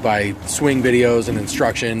plagued by swing videos and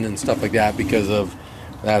instruction and stuff like that because of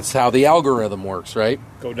that's how the algorithm works, right?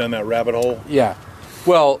 Go down that rabbit hole. Yeah.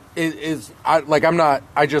 Well,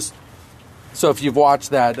 so if you've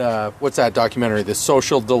watched that, what's that documentary, The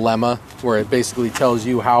Social Dilemma, where it basically tells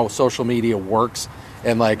you how social media works,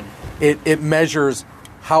 and like it measures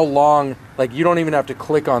how long, like, you don't even have to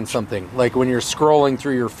click on something. Like, when you're scrolling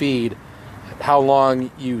through your feed, how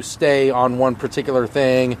long you stay on one particular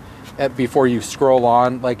thing before you scroll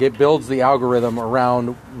on. Like, it builds the algorithm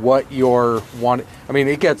around what you're wanting. I mean,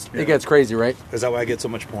 it gets crazy, right? Is that why I get so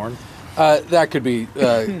much porn? That could be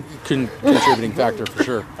contributing factor for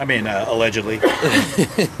sure. I mean, allegedly.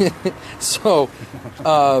 So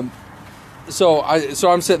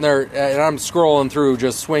I'm sitting there and I'm scrolling through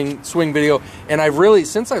just swing video, and I've really,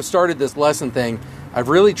 since I've started this lesson thing, I've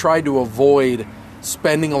really tried to avoid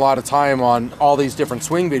spending a lot of time on all these different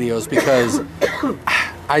swing videos because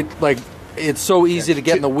I like it's so easy to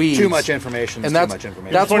get in the weeds. Too much information. And Too much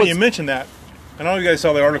information. That's funny you mentioned that. I know you guys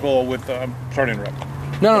saw the article with. Sorry to interrupt.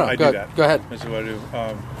 No, I go do that. Go ahead. This is what I do.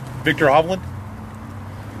 Victor Hovland,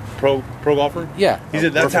 pro golfer. Yeah. He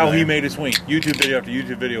said that's We're how he familiar. made his swing. YouTube video after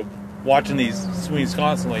YouTube video, watching these swings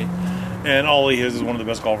constantly, and all he is one of the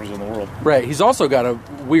best golfers in the world. Right. He's also got a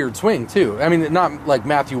weird swing too. I mean, not like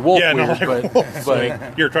Matthew Wolff Yeah, no, weird, like but swing.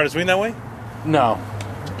 You ever try to swing that way? no.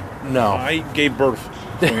 I gave birth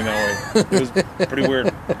swinging that way. It was pretty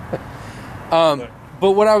weird.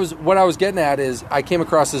 But what I was getting at is I came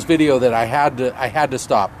across this video that I had to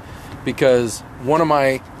stop because one of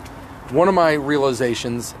my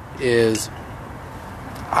realizations is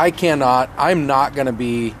I'm not going to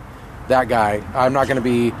be that guy. I'm not going to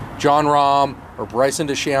be John Rahm or Bryson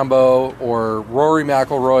DeChambeau or Rory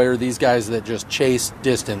McIlroy or these guys that just chase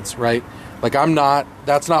distance, right? Like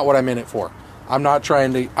that's not what I'm in it for. I'm not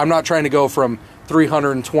trying to go from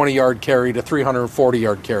 320 yard carry to 340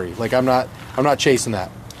 yard carry. Like I'm not chasing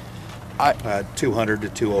that. 200 to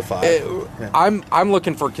 205. Yeah. I'm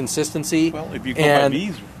looking for consistency. Well, if you go by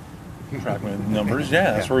these trackman numbers,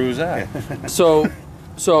 yeah, that's where he was at. So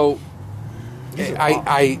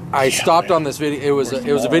I stopped on this video. It was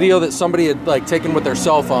a video that somebody had like taken with their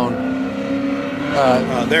cell phone.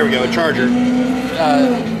 There we go, a charger.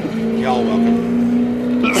 Y'all welcome.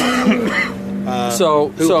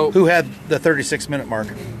 Who had the 36-minute mark?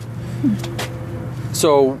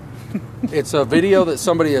 So it's a video that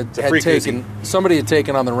somebody had taken. Somebody had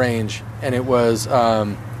taken on the range, and it was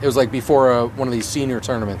like before one of these senior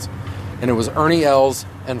tournaments, and it was Ernie Els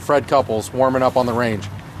and Fred Couples warming up on the range,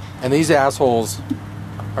 and these assholes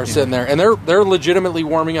are sitting there, and they're legitimately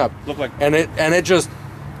warming up. And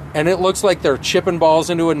it looks like they're chipping balls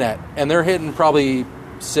into a net, and they're hitting probably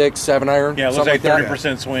 6-7 iron. Yeah, it looks like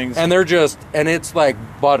 30% swings. And it's like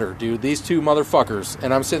butter, dude. These two motherfuckers,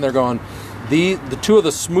 and I'm sitting there going, the two of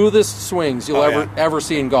the smoothest swings you'll ever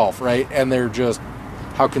see in golf, right? And they're just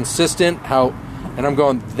how consistent, and I'm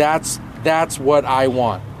going, that's what I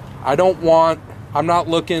want. I'm not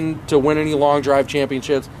looking to win any long drive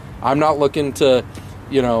championships. I'm not looking to,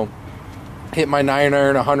 hit my 9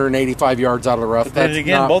 iron 185 yards out of the rough. But then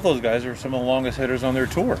again, both those guys are some of the longest hitters on their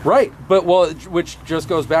tour. Right. But, which just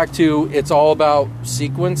goes back to it's all about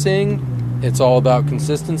sequencing. It's all about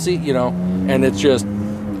consistency, and it's just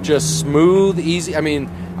smooth, easy. I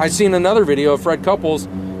mean, I've seen another video of Fred Couples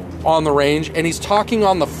on the range, and he's talking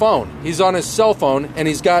on the phone. He's on his cell phone, and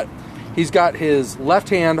he's got his left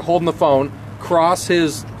hand holding the phone, cross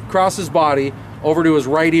his body over to his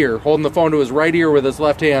right ear, holding the phone to his right ear with his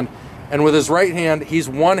left hand. And with his right hand, he's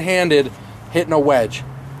one-handed hitting a wedge.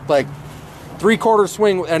 Like, 3/4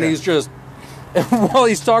 swing, and he's just... while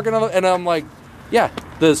he's talking, and I'm like, yeah,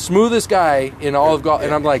 the smoothest guy in all of golf.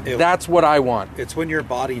 And I'm like, that's what I want. It's when your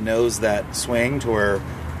body knows that swing to where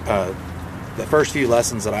the first few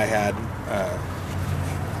lessons that I had,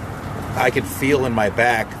 I could feel in my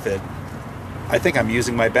back that I think I'm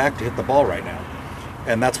using my back to hit the ball right now.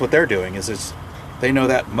 And that's what they're doing, is they know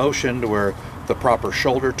that motion to where the proper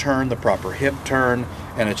shoulder turn, the proper hip turn,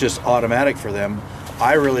 and it's just automatic for them.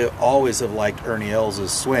 I really always have liked Ernie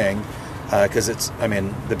Els' swing because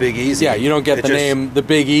the Big Easy. Yeah, you don't get the name the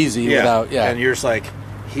Big Easy without. Yeah, and you're just like,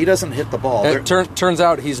 he doesn't hit the ball. It turns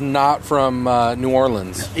out he's not from New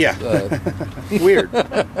Orleans. Yeah, weird.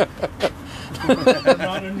 Not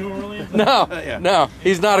in New Orleans. No,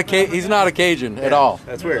 he's not a Cajun at all.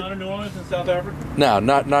 That's weird. Not in New Orleans in South Africa. No,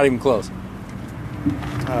 not even close.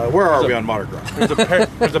 Where are we on Mardi Gras?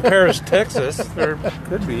 There's a Paris, Texas. There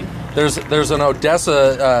could be. There's an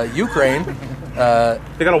Odessa, Ukraine. They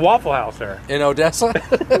got a Waffle House there. In Odessa?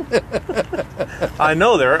 I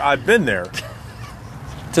know there. I've been there.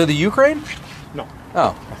 To the Ukraine? No.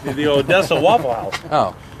 Oh. The Odessa Waffle House.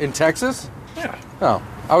 Oh. In Texas? Yeah. Oh.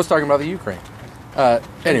 I was talking about the Ukraine.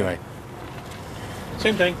 Anyway.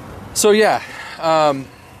 Same thing. So, yeah.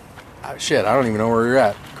 Shit, I don't even know where you're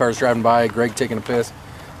at. Cars driving by, Greg taking a piss.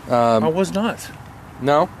 I was not.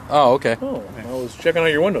 No? Oh, okay. Oh, I was checking out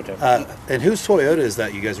your window tip. And whose Toyota is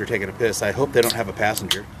that you guys are taking a piss? I hope they don't have a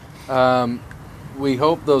passenger. we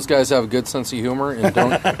hope those guys have a good sense of humor and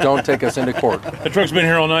don't take us into court. The truck's been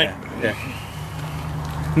here all night. Yeah.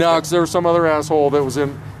 No, because there was some other asshole that was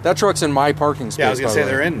in that truck's in my parking space. Yeah, I was gonna by say the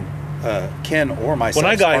way. they're in Ken or my. When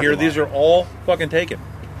I got here, these are all fucking taken.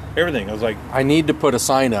 Everything. I was like, I need to put a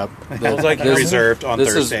sign up. That was like, this, reserved on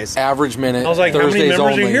this Thursdays. is average minute. I was like, Thursdays how many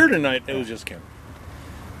members only. are here tonight? It was just Kim.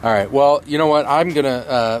 All right. Well, you know what? I'm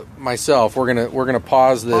gonna myself. We're gonna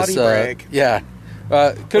pause this. Potty break. Yeah.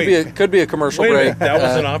 Could be a commercial Wait a break. minute, that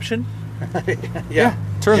was an option? Yeah.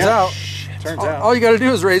 Turns out. Turns all, out. all you got to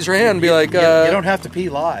do is raise your hand and be like. You don't have to pee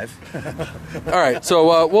live. All right.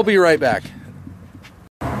 So we'll be right back.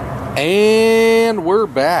 And we're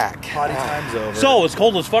back. Potty time's over. So, it's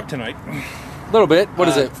cold as fuck tonight. A little bit. What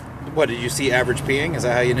is it? What did you see? Average peeing? Is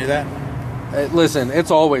that how you knew that? Listen,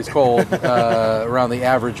 it's always cold around the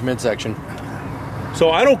average midsection. So,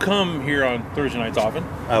 I don't come here on Thursday nights often.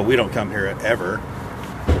 We don't come here ever.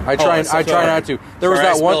 I try not to. There was Sorry,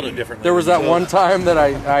 I that spelled one. it differently There was than that you one did. time that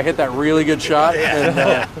I hit that really good shot, and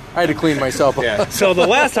I had to clean myself up. Yeah. So, the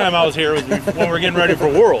last time I was here was when we were getting ready for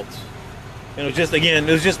Worlds. And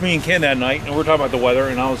it was just me and Ken that night, and we were talking about the weather,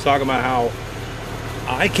 and I was talking about how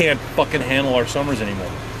I can't fucking handle our summers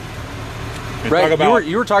anymore. And Right. Talk about,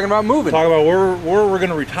 You were talking about moving. where we're going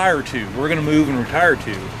to retire to. We're going to move and retire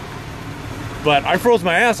to. But I froze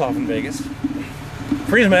my ass off in Vegas.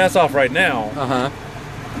 Freezing my ass off right now.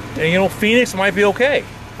 And Phoenix might be okay.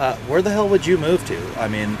 Where the hell would you move to? I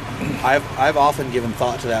mean, I've often given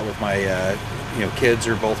thought to that with my kids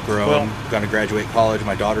are both grown, Well, going to graduate college.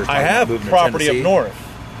 My daughter's I talking about have moving property to up Tennessee.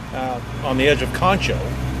 north, on the edge of Concho.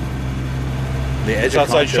 The edge of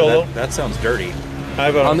Outside Concho, Sholo? that sounds dirty. I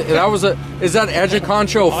have Is that Edge of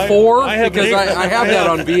Concho I- 4? I have Because an acre- I have that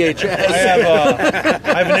on VHS.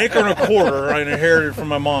 I have an acre and a quarter I inherited from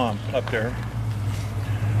my mom up there.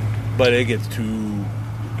 But it gets too.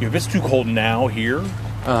 If it's too cold now here,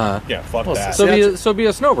 yeah, fuck that. So be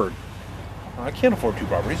a snowbird. I can't afford two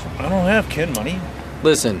properties. I don't have Ken money.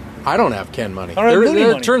 Listen, I don't have Ken money. I don't have Mooney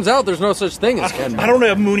money. Turns out there's no such thing as Ken money. I don't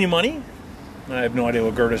have Mooney money. I have no idea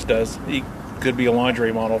what Gertis does. He could be a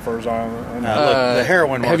lingerie model for his own. Look, the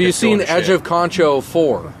heroin. Have you market's seen going to Edge shit. of Concho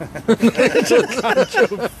 4?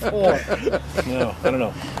 No, I don't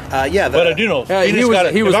know. Yeah, But I do know. Yeah, he Phoenix was- got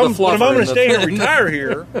it. he was if the I'm, but if fluffer I'm going in to the stay here and thing. retire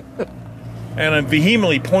here, and I'm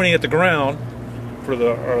vehemently pointing at the ground for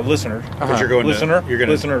the listeners. But you're going Listener? to, you're going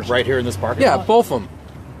Listeners. to right here in this parking Yeah, lot? both of them.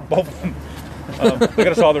 Both of them. They got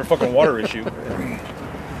to solve their fucking water issue.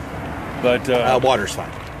 But Water's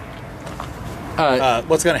fine.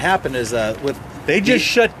 What's going to happen is with they just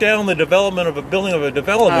shut down the development of a building of a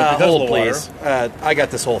development because hold of the please. water. I got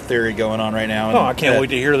this whole theory going on right now. Oh, I can't wait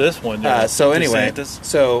to hear this one. So anyway, DeSantis.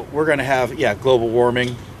 so we're going to have global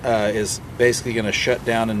warming is basically going to shut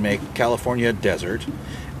down and make California a desert,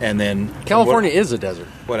 and then California is a desert.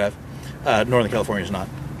 whatever. Northern California is not,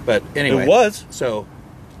 but anyway, It was. So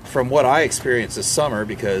from what I experienced this summer,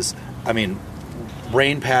 because I mean,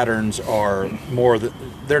 rain patterns are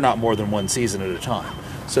they're not more than one season at a time.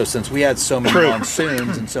 So since we had so many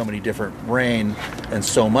monsoons and so many different rain and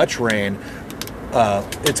so much rain,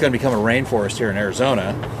 it's going to become a rainforest here in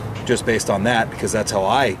Arizona, just based on that, because that's how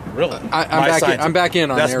I. Really? I'm back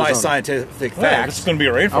in on That's my Arizona. scientific Yeah, facts. this is going to be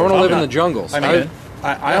a rainforest. I want to I'm live in not- the jungles. I mean,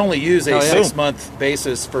 I only use a Hell yeah. 6-month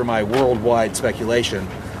basis for my worldwide speculation.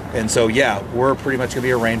 And so, we're pretty much going to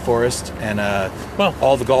be a rainforest, and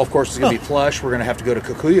all the golf courses are going to be plush. We're going to have to go to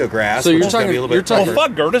Kikuyu grass, So which you're is going to be a talking- little bit Well, tougher.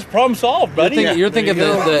 fuck, Gertis, problem solved, buddy. You're thinking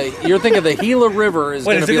the Gila River is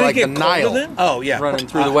Wait, going is to it be gonna like the get colder Nile. then? Oh yeah, running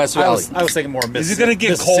through the West Valley. I was thinking more. Is it going to get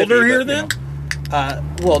Mississippi, colder here but,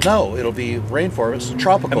 then? Well, no, it'll be rainforest,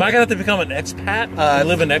 tropical. Am I going to have to become an expat and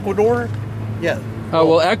live in Ecuador? Yeah,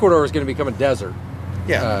 Well, Ecuador is going to become a desert.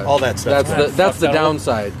 yeah, all that stuff. That's Fuck the that.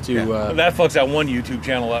 downside to. Yeah. That fucks that one YouTube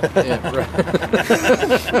channel up. Yeah,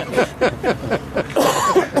 right.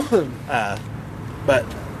 But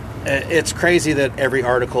it's crazy that every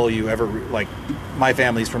article you ever like. My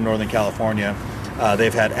family's from Northern California.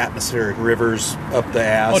 They've had atmospheric rivers up the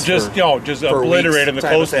ass. Oh, just for obliterating the weeks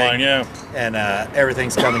type of coastline, thing. yeah. And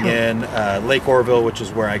everything's coming in. Lake Orville, which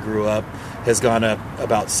is where I grew up, has gone up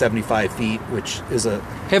about 75 feet, which is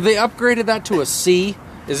Have they upgraded that to a sea?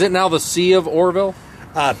 Is it now the Sea of Orville?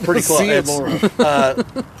 pretty close. Sea of It's,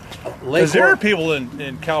 Lake Because there are Orville. people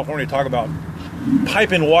in California talk about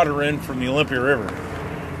piping water in from the Olympia River.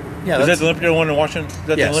 Yeah, Is that that's, the Olympia one in Washington? Is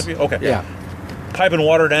that Yes. the Olympia? Okay. Yeah. Piping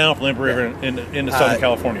water down from Olympia River into Southern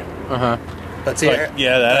California. but see, Like,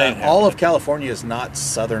 yeah, that ain't all of California is not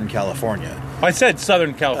Southern California. I said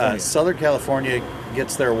Southern California. Southern California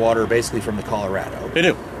gets their water basically from the Colorado. They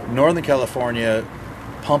do. Northern California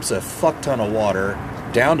pumps a fuck ton of water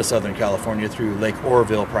down to Southern California through Lake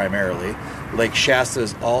Oroville primarily. Lake Shasta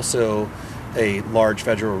is also a large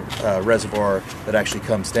federal reservoir that actually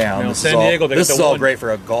comes down. Now, This San is all, Diego, they got this is the all one- great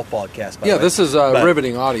for a golf podcast. By Yeah, the way. this is But-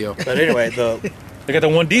 riveting audio. But anyway, They got the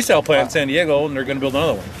one desal plant in San Diego, and they're going to build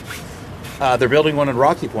another one. they're building one in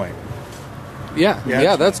Rocky Point, Yeah,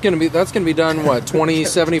 Yeah. that's gonna be done. What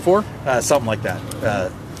 2074? something like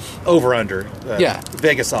that. Over under. Yeah.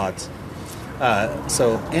 Vegas odds.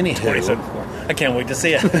 So anywho, I can't wait to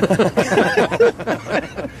see it.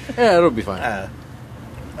 Yeah, it'll be fine.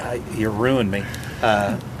 you ruined me.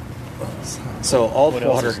 So all What the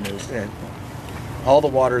else water, is new? all the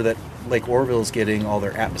water that Lake Oroville is getting, all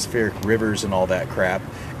their atmospheric rivers and all that crap,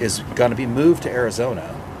 is going to be moved to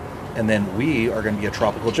Arizona, and then we are going to be a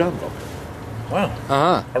tropical jungle. Wow. Uh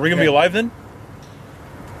huh. Are we going to be alive then?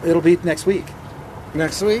 It'll be next week.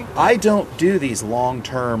 Next week? I don't do these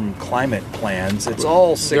long-term climate plans. It's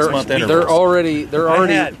all 6-month intervals. They're already.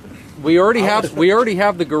 had- We already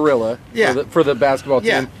have the gorilla Yeah. for the basketball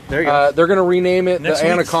Yeah, team. there you go. They're going to rename it Next the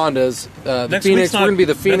week's- Anacondas. The Next Phoenix. week's We're going to be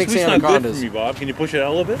the next Phoenix week's not good Anacondas. for me, Bob. Can you push it out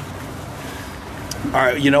a little bit? All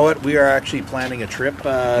right, you know what? We are actually planning a trip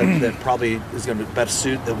that probably is going to be best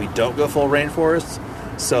suit that we don't go full rainforest.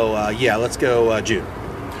 So yeah, let's go June.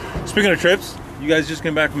 Speaking of trips, you guys just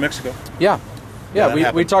came back from Mexico. Yeah, that we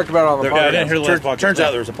happened. talked about it on the There- I podcast. didn't hear the last podcast. Turns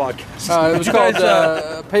out there was a podcast. It was You called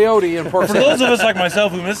guys, Peyote in Port For St. those of us like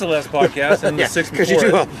myself who missed the last podcast and the six because before,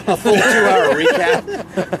 you do a full 2-hour recap.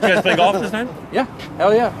 you guys play golf this time? Yeah,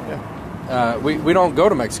 hell yeah. We don't go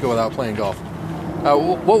to Mexico without playing golf.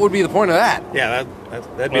 What would be the point of that? Yeah,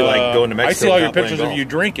 that'd be like going to Mexico. I see all your without playing pictures of golf. you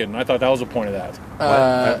drinking. I thought that was the point of that. What?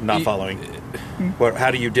 I'm not you- following. What? How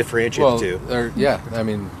do you differentiate Well, the two? yeah. I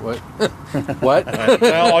mean, what? What?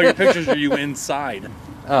 Well, all your pictures are you inside.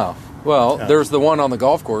 Oh, well, there's the one on the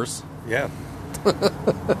golf course. Yeah.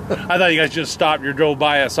 I thought you guys just stopped. You drove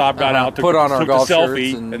by, got out, Put on our took golf the selfie,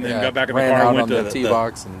 shirts and then yeah, got back in the ran car out and went on to the tee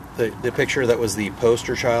box. And The picture that was the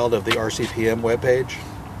poster child of the RCPM webpage.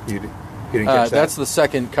 You didn't catch that? that's the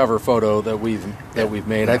second cover photo that we've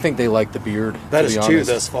made. I think they like the beard. That to is be 2 honest.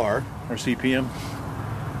 thus far. our CPM.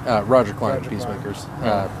 Roger Klein, Roger Klein. Peacemakers.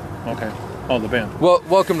 Okay. Oh, the band. Well,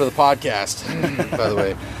 welcome to the podcast. By the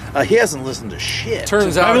way, He hasn't listened to shit.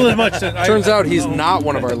 turns I out haven't listened much since- turns I- out he's no. not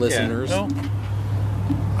one of our Yeah. listeners. No.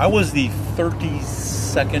 I was the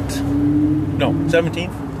 32nd, no,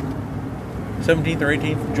 17th? 17th or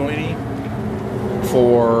 18th joinee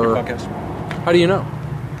For podcast. how do you know?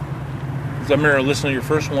 'Cause I remember listening to your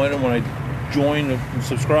first one, and when I joined and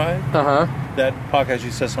subscribed, Uh huh. that podcast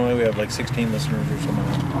you said something, we have like 16 listeners or something.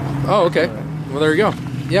 Oh, okay. Well, there you go.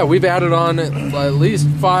 Yeah, we've added on at least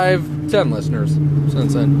 5-10 listeners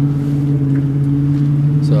since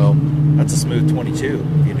then. So That's a smooth 22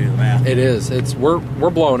 if you do the math. it is. We're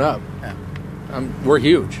blown up. Yeah. We're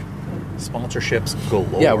huge. Sponsorships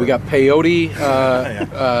galore. Yeah, we got peyote,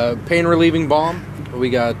 pain relieving balm. We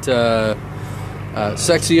got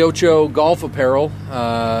Sexy Ocho golf apparel.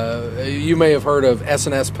 You may have heard of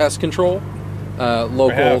S&S Pest Control.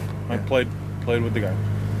 Local. I played with the guy.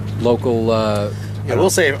 Local. I will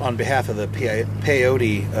say on behalf of the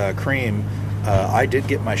peyote cream, I did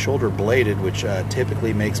get my shoulder bladed, which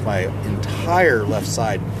typically makes my entire left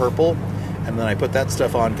side purple, and then I put that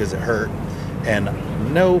stuff on because it hurt, and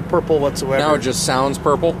no purple whatsoever. Now it just sounds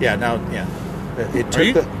purple. yeah, it Are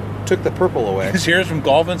you- took the purple away. Because here's from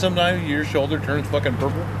golfing sometimes, your shoulder turns fucking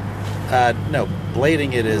purple. No,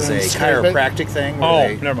 blading it is a Scrape it? chiropractic thing. Where Oh,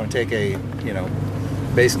 they never mind. Take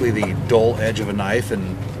basically the dull edge of a knife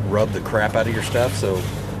and rub the crap out of your stuff, so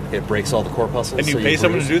it breaks all the corpuscles. And you so pay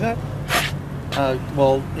someone to bruise. do that?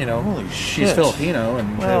 Well, Holy she's shit. Filipino,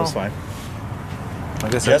 and that Well, was fine. I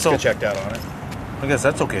guess Jessica checked out on it. I guess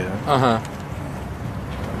that's okay then.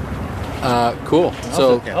 Cool.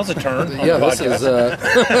 So That was a turn. yeah, this is.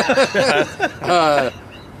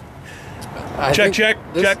 I check, think check,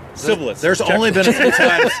 this- check. Syphilis. There's Check. only been a few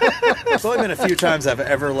times. There's only been a few times I've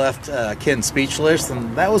ever left Ken speechless,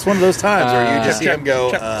 and that was one of those times where you just see him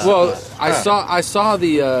go. Well, I saw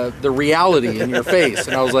the reality in your face,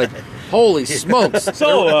 and I was like, "Holy smokes!"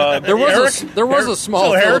 So, There was Eric, there was a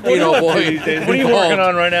small so Eric, Filipino what are you up to boy. these days? What are you working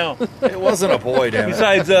on right now? it wasn't a boy, damn it.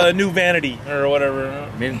 Besides New Vanity or whatever.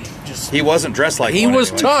 I mean, he wasn't dressed like He one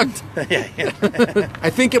was anyway. tugged.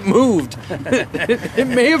 I think it moved. It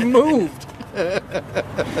may have moved.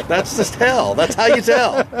 That's just hell. That's how you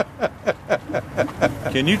tell.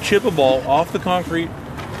 Can you chip a ball off the concrete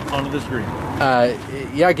onto this green?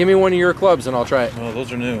 Yeah, give me one of your clubs and I'll try it. Oh,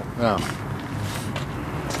 those are new. Oh.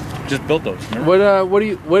 just built those. Remember?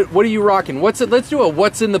 What are you rocking? Let's do a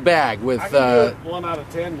what's in the bag with I can do it 1 out of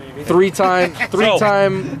 10 maybe. three-time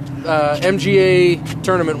MGA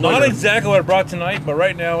tournament winner. Not exactly what I brought tonight, but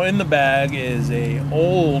right now in the bag is a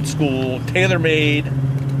old school tailor-made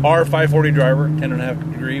R540 driver,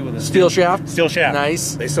 10.5 degree with a Steel shaft. Steel shaft.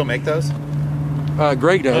 Nice. They still make those?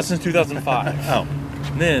 Greg That's does. since 2005. Oh.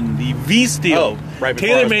 And then the V-Steel, Oh, right before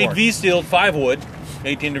I was tailor-made born. V-Steel 5 wood,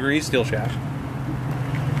 18 degrees steel shaft.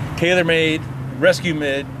 Tailor-made Rescue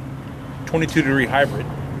Mid, 22 degree hybrid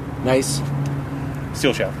Nice.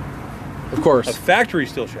 steel shaft. Of A course. factory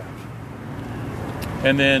steel shaft.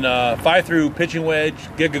 And then 5-through pitching wedge,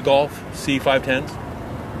 Giga Golf C510s.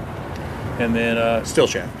 And then Still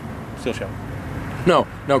shaft. steel shaft. No,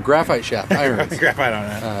 graphite shaft. Iron. Graphite on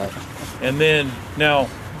that. And then now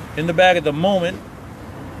in the bag at the moment,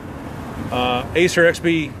 Acer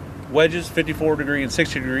XB wedges, 54 degree and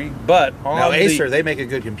 60 degree. But on Now, the, Acer, they make a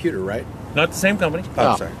good computer, right? not the same company.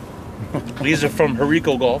 Oh, Oh. sorry. These are from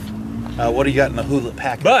Harico Golf. What do you got in the Hewlett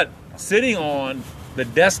Packard? But sitting on the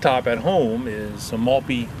desktop at home is some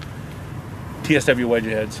Malpe TSW wedge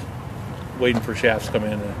heads, waiting for shafts to come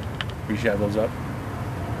in to reshaft those up.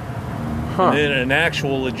 Huh. And then an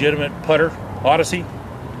actual legitimate putter, Odyssey.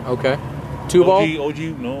 Okay. Two ball. OG,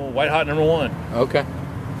 no, white hot number 1, Okay.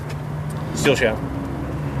 steel shaft.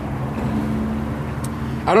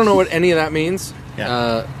 I don't know what any of that means.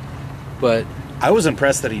 Yeah. But I was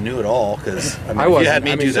impressed that he knew it all, because if you wasn't. had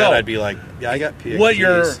me I mean, do that, so- I'd be like, yeah, I got PhDs. What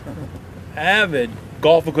your avid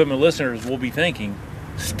golf equipment listeners will be thinking: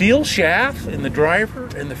 steel shaft in the driver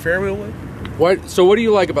and the fairway wood. what? So what do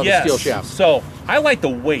you like about Yes. the steel shaft? So I like the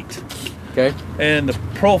weight Okay. and the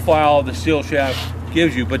profile the steel shaft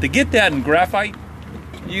gives you, but to get that in graphite,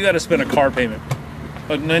 you got to spend a car payment,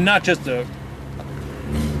 and not just a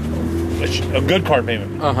good car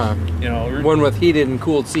payment. Uh huh. You know, One with heated and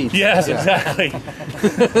cooled seats. yes, Yeah. exactly.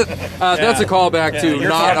 That's a callback to you're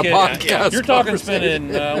not talking, a podcast. You're talking conversation.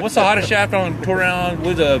 spending. What's the hottest shaft on tour around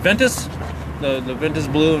with a Ventus? The Ventus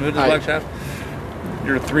blue and Ventus black shaft.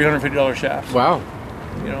 You're a $350 shaft. Wow.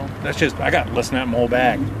 You know, that's just I got less than that in my whole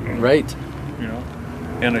bag. Right. You know,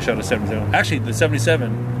 and I shot a 77. Actually, the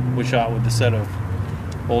 77 was shot with the set of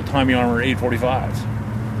old Tommy Armour 845s.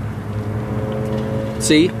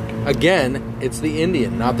 See, again, it's the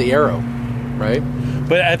Indian, not the arrow, right?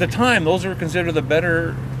 But at the time, those were considered the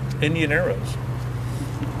better Indian arrows.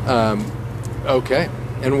 Okay.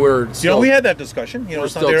 And we're still. You know, we had that discussion. You know, We're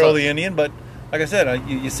it's not still the arrow of talk- the Indian, but like I said,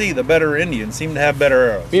 you see the better Indians seem to have better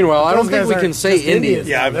arrows. Meanwhile, I don't Those think guys we can aren't say just Indian. Indians.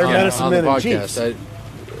 Yeah, they're on- medicine on the men and podcast.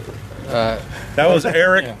 chiefs. That was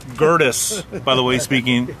Eric Gertis, by the way,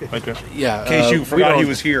 speaking. Right there. Yeah. In case you we forgot don't- he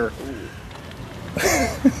was here.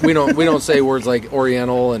 we don't say words like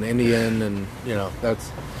Oriental and Indian, and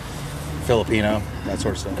that's Filipino, that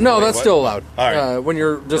sort of stuff. no, Wait, that's what? still allowed. All right. When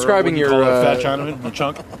you're describing Or what do your you call it, fat Chinaman, a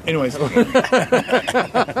chunk. Anyways.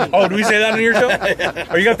 Oh, do we say that on your show?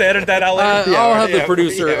 Or you got to edit that out later? I'll have the yeah,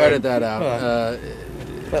 producer yeah. edit that out.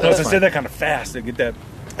 Plus, I said that kind of fast to get that.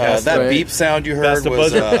 That right. beep sound you That's heard the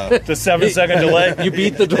was buzzer. The 7-second delay. You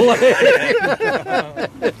beat the delay.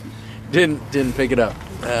 Didn't pick it up.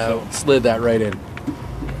 Slid that right in.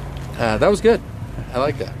 That was good. I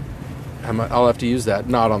like that. I'll have to use that.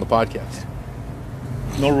 Not on the podcast.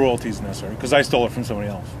 No royalties necessary because I stole it from somebody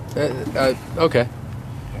else. Okay.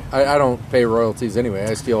 I don't pay royalties anyway.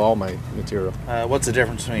 I steal all my material. what's the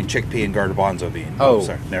difference between chickpea and garbanzo bean? Oh.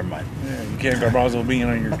 Sorry, never mind. Yeah, you can't garbanzo bean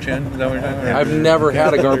on your chin. Is that what you're talking about? I've never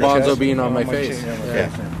had a garbanzo bean on my On face. chin, yeah, Yeah.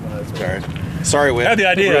 well, that's Sorry, sorry, Whip. I had the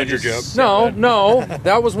idea. Ruined I your just- joke. No,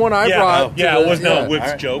 that was one I Yeah, brought. yeah, to it was the- no yeah. Whip's All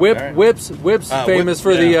right. joke. Whip's Whip, famous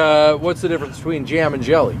for the what's the difference between jam and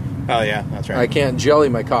jelly? Oh yeah, that's right. I can't jelly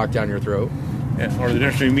my cock down your throat. Yeah, or the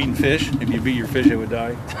difference between meat and fish. If you beat your fish, it would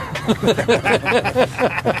die.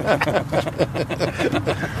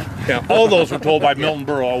 Yeah, all those were told by Milton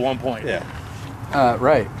Berle at one point. Yeah.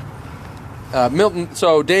 Right. Milton.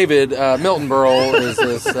 So David Milton Berle is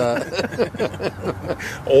this.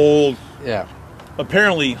 Old, Yeah.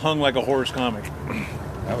 apparently hung like a horse comic,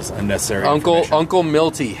 That was unnecessary. Uncle information.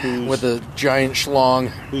 Milty with a giant schlong.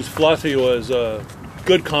 whose philosophy was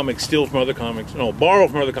good comics steal from other comics. No, borrow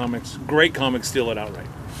from other comics. Great comics steal it outright.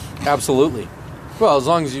 Absolutely. Well, as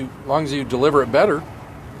long as you deliver it better,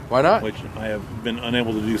 why not? Which I have been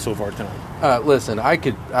unable to do so far tonight. Listen, I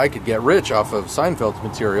could get rich off of Seinfeld's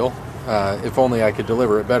material if only I could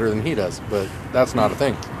deliver it better than he does. But that's not a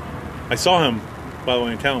thing. I saw him, by the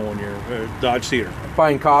way, in town one year, Dodge Theater.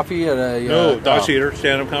 Buying coffee at a No, Dodge oh. Theater,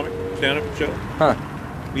 stand-up show. Huh.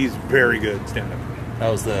 He's very good stand-up. That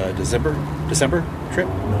was the December trip?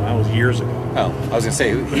 No, that was years ago. Oh, I was going to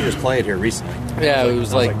say, he just played here recently. Yeah, it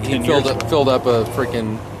was like he 10 years filled up a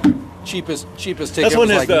freaking cheapest ticket. That's was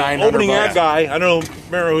when like the $900. opening act guy, I don't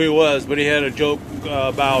remember who he was, but he had a joke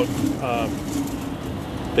about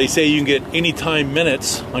they say you can get anytime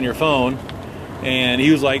minutes on your phone, and he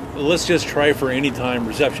was like, let's just try for anytime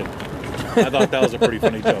reception. I thought that was a pretty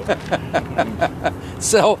funny joke. That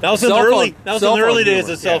was in the early days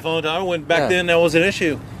of cell phone time. When back then that was an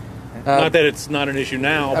issue. Not that it's not an issue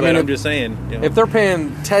now, but I'm just saying. You know. If they're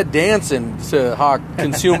paying Ted Danson to hawk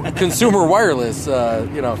consumer wireless,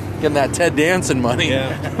 getting that Ted Danson money.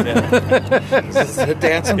 Yeah. Is this a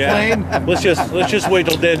Danson plane? Let's just wait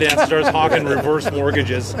till Ted Danson starts hawking reverse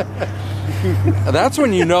mortgages. That's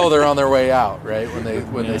when you know they're on their way out, right? When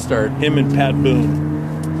they start. Him and Pat Boone.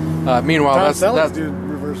 Meanwhile, Tom that's Selleck did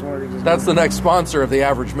reverse mortgages. that's the next sponsor of the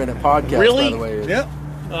Average Minute podcast. Really? By the way. Yep.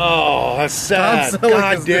 Oh, that's sad. Tom Selleck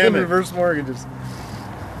God is damn doing it. reverse mortgages.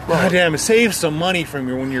 God damn it. Save some money from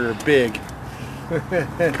you when you're big.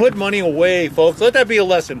 Put money away, folks. Let that be a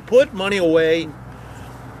lesson. Put money away.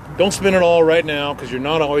 Don't spend it all right now because you're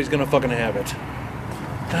not always going to fucking have it.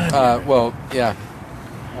 Well, yeah.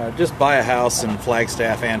 Just buy a house in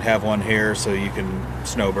Flagstaff and have one here so you can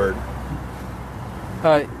snowbird.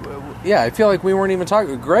 Yeah, I feel like we weren't even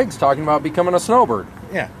talking. Greg's talking about becoming a snowbird.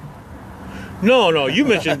 Yeah. No, you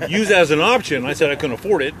mentioned use it as an option. I said I couldn't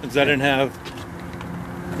afford it because I didn't have,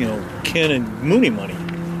 Ken and Mooney money.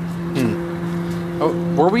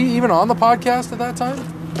 Oh, were we even on the podcast at that time?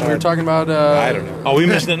 We were talking about. I don't know. Oh, we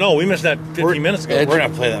missed it. No, we missed that 15 minutes ago. We're going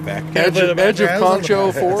to play that back. Edge, play the back? Edge of Yeah, I was on the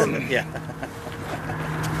Concho podcast. 4. Yeah.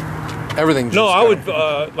 Everything. No, just I would,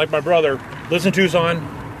 kinda- like my brother, lives in Tucson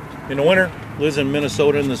in the winter, lives in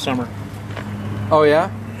Minnesota in the summer. Oh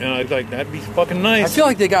yeah. And I'd like, that'd be fucking I nice. feel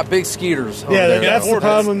like they got big skeeters. over Yeah, there. that's the hornets.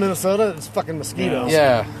 problem with Minnesota. It's fucking mosquitoes.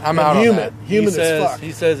 Yeah, I'm out on humid. that. Humid as fuck.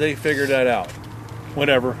 He says they figured that out.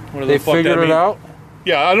 Whatever. What They the fuck figured that it mean? out.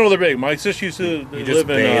 Yeah, I know they're big. My sister used to just live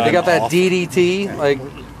in. bathe. They got that Off. DDT. Like,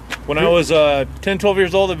 When I was 10, 12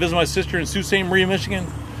 years old, I visited my sister in Sault Ste. Marie, Michigan.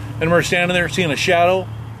 And we're standing there seeing a shadow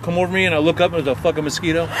come over me, and I look up and there's a fucking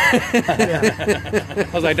mosquito. I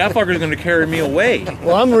was like, that fucker's going to carry me away.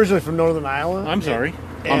 Well, I'm originally from Northern Iowa. I'm sorry.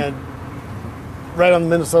 And right on the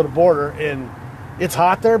Minnesota border, and it's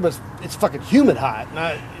hot there, but it's fucking humid hot.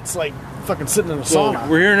 It's like fucking sitting in a So sauna.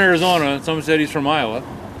 we're here in Arizona. Someone said he's from Iowa.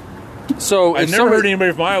 so I've if never heard somebody,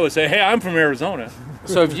 anybody from Iowa say, hey, I'm from Arizona.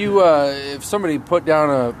 so if somebody put down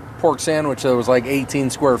a pork sandwich that was like 18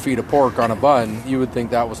 square feet of pork on a bun, you would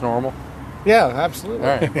think that was normal. Yeah, absolutely.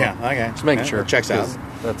 All right. Yeah, okay. Just making Yeah, sure. that checks out. 'cause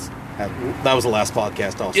That's That was the last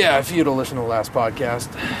podcast also. yeah. If you'd have listened to the last podcast,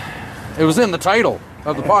 it was in the title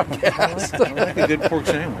of the podcast. I like a good pork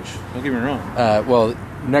sandwich. Don't get me wrong. Well,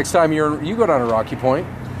 next time you go down to Rocky Point,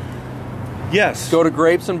 Yes. go to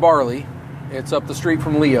Grapes and Barley. It's up the street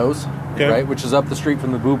from Leo's, Okay. right? Which is up the street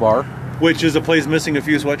from the Boo Bar. Which is a place missing a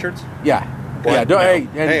few sweatshirts. Yeah. What? Yeah. Don't,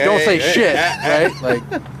 No. hey, don't say hey, shit, hey, right?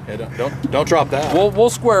 Like, Hey, don't drop that. we'll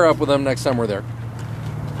square up with them next time we're there.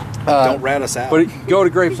 Don't rat us out. But go to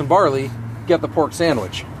Grapes and Barley, get the pork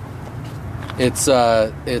sandwich. It's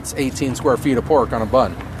 18 square feet of pork on a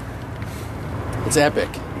bun. It's epic.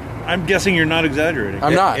 I'm guessing you're not exaggerating.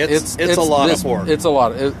 I'm not. it's a lot of pork. It's a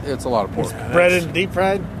lot. It's a lot of pork. Breaded, deep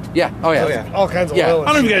fried, Yeah. Oh yeah. Oh, yeah. all kinds of Yeah. oil. I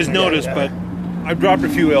don't know if you guys Yeah, noticed, yeah. but I've dropped a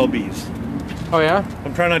few LBs. Oh yeah.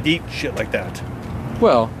 I'm trying not to eat shit like that.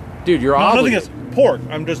 Well, dude, you're No, nothing obligated. against pork.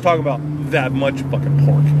 I'm just talking about that much fucking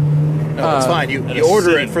pork. No, it's fine. You a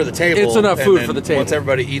order city. it for the table. It's enough and food then for the table. Once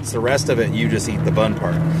everybody eats the rest of it, you just eat the bun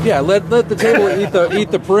part. Yeah. Let the table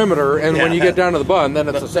eat the perimeter, and when Yeah. you get down to the bun, then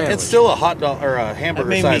it's a sandwich. It's still a hot dog or a That hamburger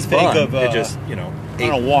made me sized think bun. of, it just I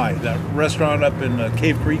don't know why. That restaurant up in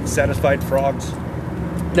Cave Creek, Satisfied Frogs.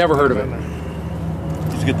 Never heard of it.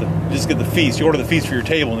 Just get the feast. You order the feast for your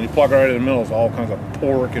table, and you plug right in the middle. It's all kinds of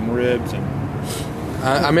pork and ribs and.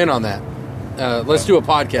 I'm in on that. Let's do a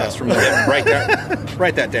podcast from there.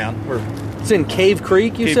 write that down. It's in Cave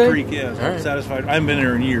Creek, you Cave say? Creek, yeah. All right. Satisfied. I haven't been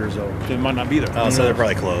there in years, though. So it might not be there. Oh, so they're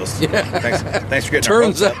probably closed. Yeah. Thanks for getting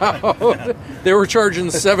Turns our hopes up. out they were charging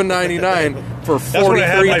 $7.99 for That's when I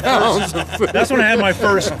had 43 my pounds first. of food. That's when I had my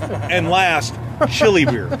first and last chili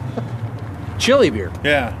beer. Chili beer.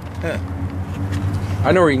 Yeah,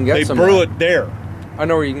 I know where you can get they some. brew of that. it there. I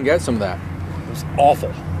know where you can get some of that. It's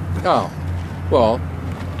awful. Oh, well,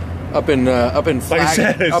 up in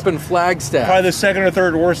said, it's Flagstaff. Probably the second or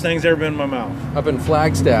third worst thing's ever been in my mouth. Up in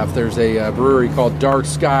Flagstaff, there's a brewery called Dark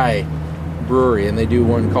Sky Brewery, and they do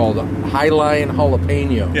one called Highline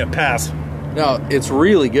Jalapeno. Yeah, pass. No, it's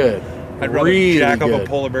really good. I'd rather really jack good. up a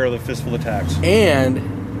polar bear with a fistful of tacks.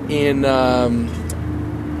 And in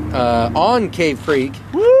on Cave Creek.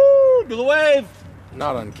 Woo! Do the wave.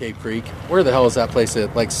 Not on Cave Creek. Where the hell is that place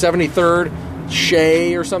at? Like 73rd,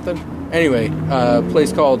 Shea or something? Anyway, a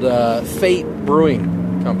place called Fate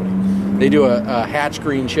Brewing Company. They do a Hatch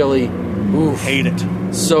Green Chili. Oof. Hate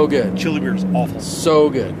it. So good. Chili beer is awful. So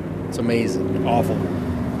good. It's amazing. Awful.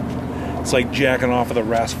 It's like jacking off of the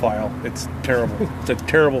RAS file. It's terrible. It's a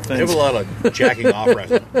terrible thing. They have a lot of jacking off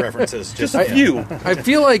references. Just a few. I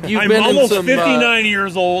feel like you've I'm been almost in some 59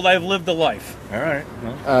 years old. I've lived a life. All right.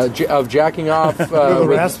 Well, of jacking off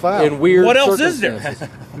RAS file. in weird What else is there?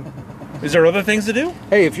 circumstances. Is there other things to do?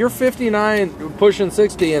 Hey, if you're 59, pushing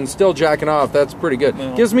 60, and still jacking off, that's pretty good.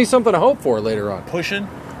 Well. Gives me something to hope for later on. Pushing,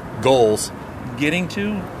 goals. getting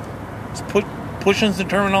to. Pushing's the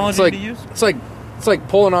terminology to use. It's like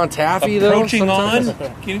pulling on taffy, Approaching though. on,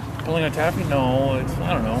 sometimes. pulling on taffy. No, it's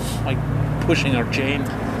I don't know, like pushing our chain.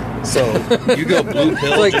 So you go blue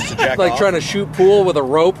pill It's like just to jack like off? trying to shoot pool with a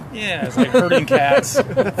rope. Yeah, it's like herding cats.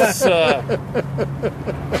 It's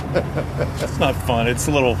not fun. It's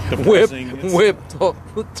a little depressing. Whip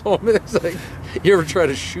told me, it's like, you ever try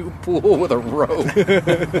to shoot pool with a rope?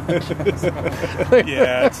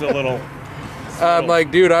 Yeah, it's a little. I'm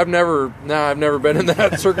like, dude, I've never been in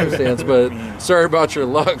that circumstance, but sorry about your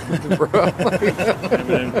luck, bro.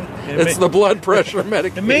 It's the blood pressure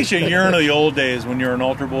medication. It makes you yearn to the old days when you're an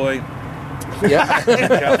altar boy Yeah. in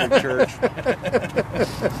Catholic Church.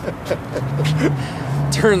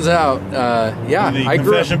 Turns out, yeah, The I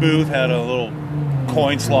grew up. confession booth had a little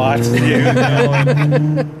coin slot.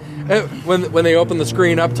 And When they open the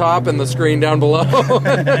screen up top and the screen down below.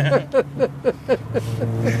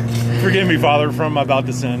 forgive me, Father, from about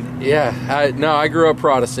to sin. Yeah, I grew up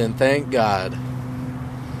Protestant. Thank God.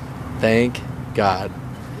 Thank God.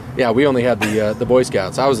 Yeah, we only had the Boy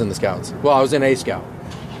Scouts. I was in the Scouts. Well, I was in A Scout.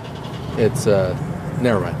 It's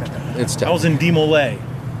never mind. It's tough. I was in Demolay.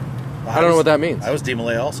 I don't know what that means. I was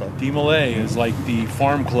Demolay also. Demolay is like the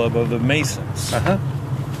farm club of the Masons. Uh-huh.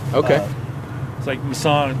 Okay. It's like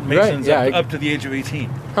Masons Right, yeah, up to the age of 18.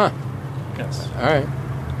 Huh. Yes. All right.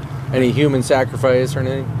 Any human sacrifice or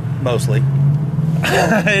anything? Mostly.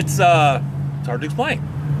 It's hard to explain.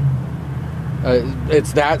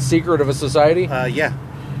 It's that secret of a society? Yeah.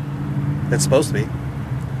 It's supposed to be.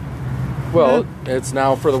 Well, it's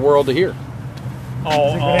now for the world to hear.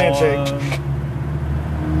 Oh, handshake.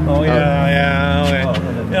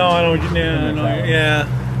 yeah. No, I don't. Yeah.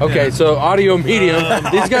 Okay, so audio medium.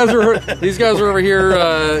 These guys are over here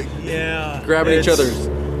Yeah. grabbing each It's- other's.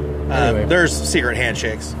 Anyway. There's secret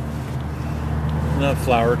handshakes. The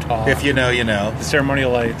flower talk. If you know, you know. The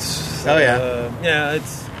ceremonial lights. Oh, yeah. Yeah,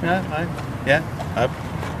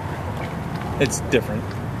 it's different.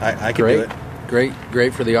 I can do Great, it.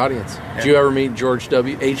 great for the audience. Did you ever meet George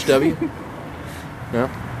H.W.? No?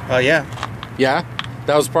 Yeah. Yeah?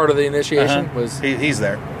 That was part of the initiation? Uh-huh. Was He's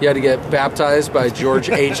there. you had to get baptized by George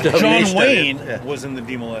H.W.? John Wayne Yeah. was in the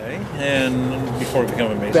Demolay, and before he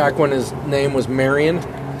became a Mason. Back when his name was Marion?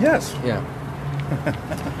 Yes. Yeah.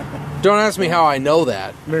 Don't ask me how I know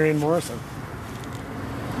that. Marion Morrison.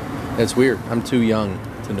 That's weird. I'm too young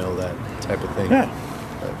to know that type of thing. Yeah.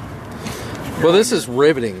 Well, this is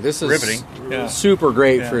riveting. This is Riveting. Yeah. super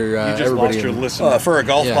great Yeah. for You just everybody. lost your in- listener. For a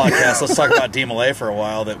golf Yeah. podcast, let's talk about Demolay for a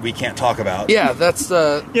while that we can't talk about. Yeah, that's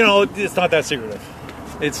You know, it's not that secretive.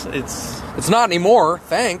 It's it's not anymore.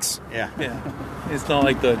 Thanks. Yeah. yeah. It's not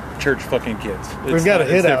like the church fucking kids. We've got a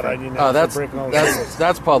hit out different. on you now. Oh, that's for breaking all the rules.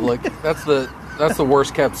 that's public. That's the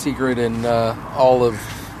worst kept secret in all of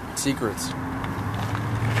secrets.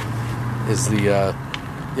 Is the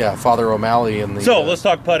Father O'Malley and the. So let's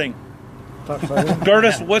talk putting. Talk funny.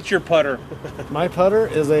 Curtis, what's your putter? My putter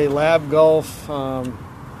is a Lab Golf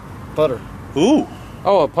putter. Ooh,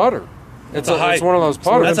 Oh, a putter. It's it's one of those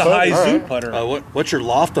putters. that's a high All zoo right. putter What's your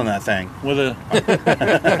loft on that thing? with a.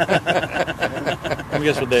 I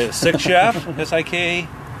guess with the 6 shaft, SIK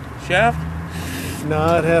shaft.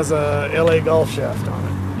 No, it has a LA Golf shaft on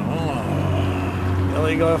it. Oh,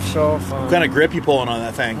 LA Golf shaft. What kind of grip you pulling on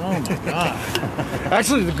that thing? oh my god!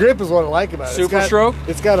 Actually, the grip is what I like about it. Super It's got- stroke?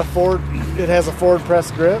 It's got a forward. It has a forward press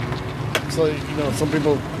grip. So some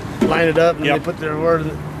people line it up and Yep. they put their word.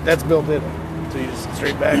 That's built in it. So you just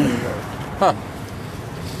straight back. And Huh.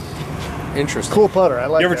 Interesting. cool putter. I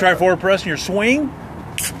like. You ever that try putter. forward press in your swing?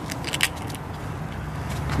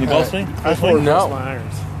 You golf swing? I forward No. press my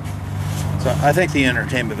irons. So I think the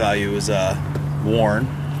entertainment value is worn.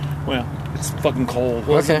 Well, it's fucking cold.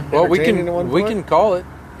 Was Okay. it Well, we entertaining can at one we point? can call it.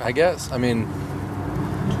 I guess. I mean,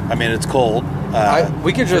 It's cold.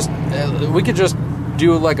 we could just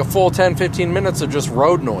do like a full 10-15 minutes of just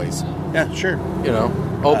road noise. Yeah, sure.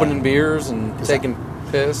 Opening beers and taking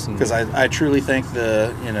piss. Because I truly think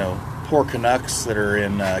the poor Canucks that are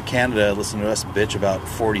in Canada listen to us bitch about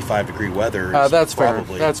 45-degree weather. That's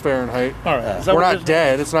probably That's Fahrenheit. All right. Is that We're what it not is?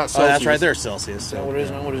 dead. It's not Oh, Celsius. that's right. They're Celsius. So What is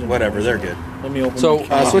it? What is it? whatever, they're good. Let me open. So, the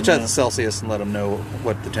can. Switch that to Celsius and let them know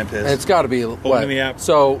what the temp is. It's got to be what? the app.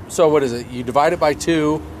 So what is it? You divide it by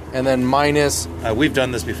 2 and then minus. We've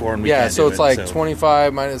done this before, and we Yeah, can't so do it's it, like so.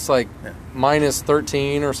 25 minus like Yeah. minus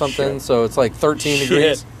 13 or something. Shit. So it's like 13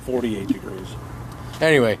 degrees. 48 degrees.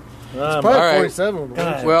 Anyway, Probably all right. 47.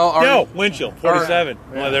 God. well, our, No, wind chill, 47.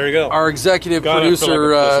 Well, there you go. our executive God, I feel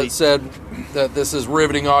producer like a pussy. said that this is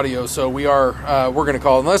riveting audio, so we're going to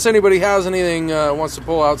call. Unless anybody has anything wants to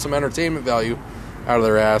pull out some entertainment value out of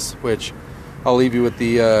their ass, which I'll leave you with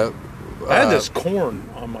the. I had this corn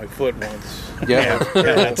on my foot once. Yeah.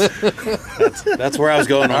 That's where I was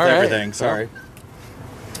going with All right. everything. Sorry.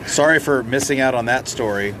 Sorry for missing out on that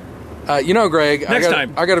story. Greg, Next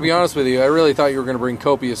time. I got to be honest with you. I really thought you were going to bring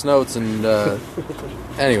copious notes, and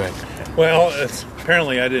anyway, Well,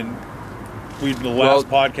 apparently I didn't read the last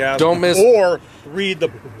podcast. don't miss- Or read the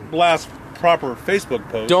last proper Facebook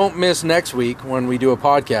post. don't miss next week when we do a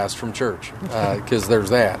podcast from church, because there's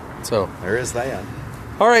that. So, There is that.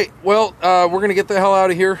 all right, well, we're going to get the hell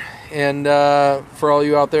out of here, and for all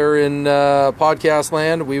you out there in podcast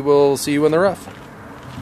land, we will see you in the ref.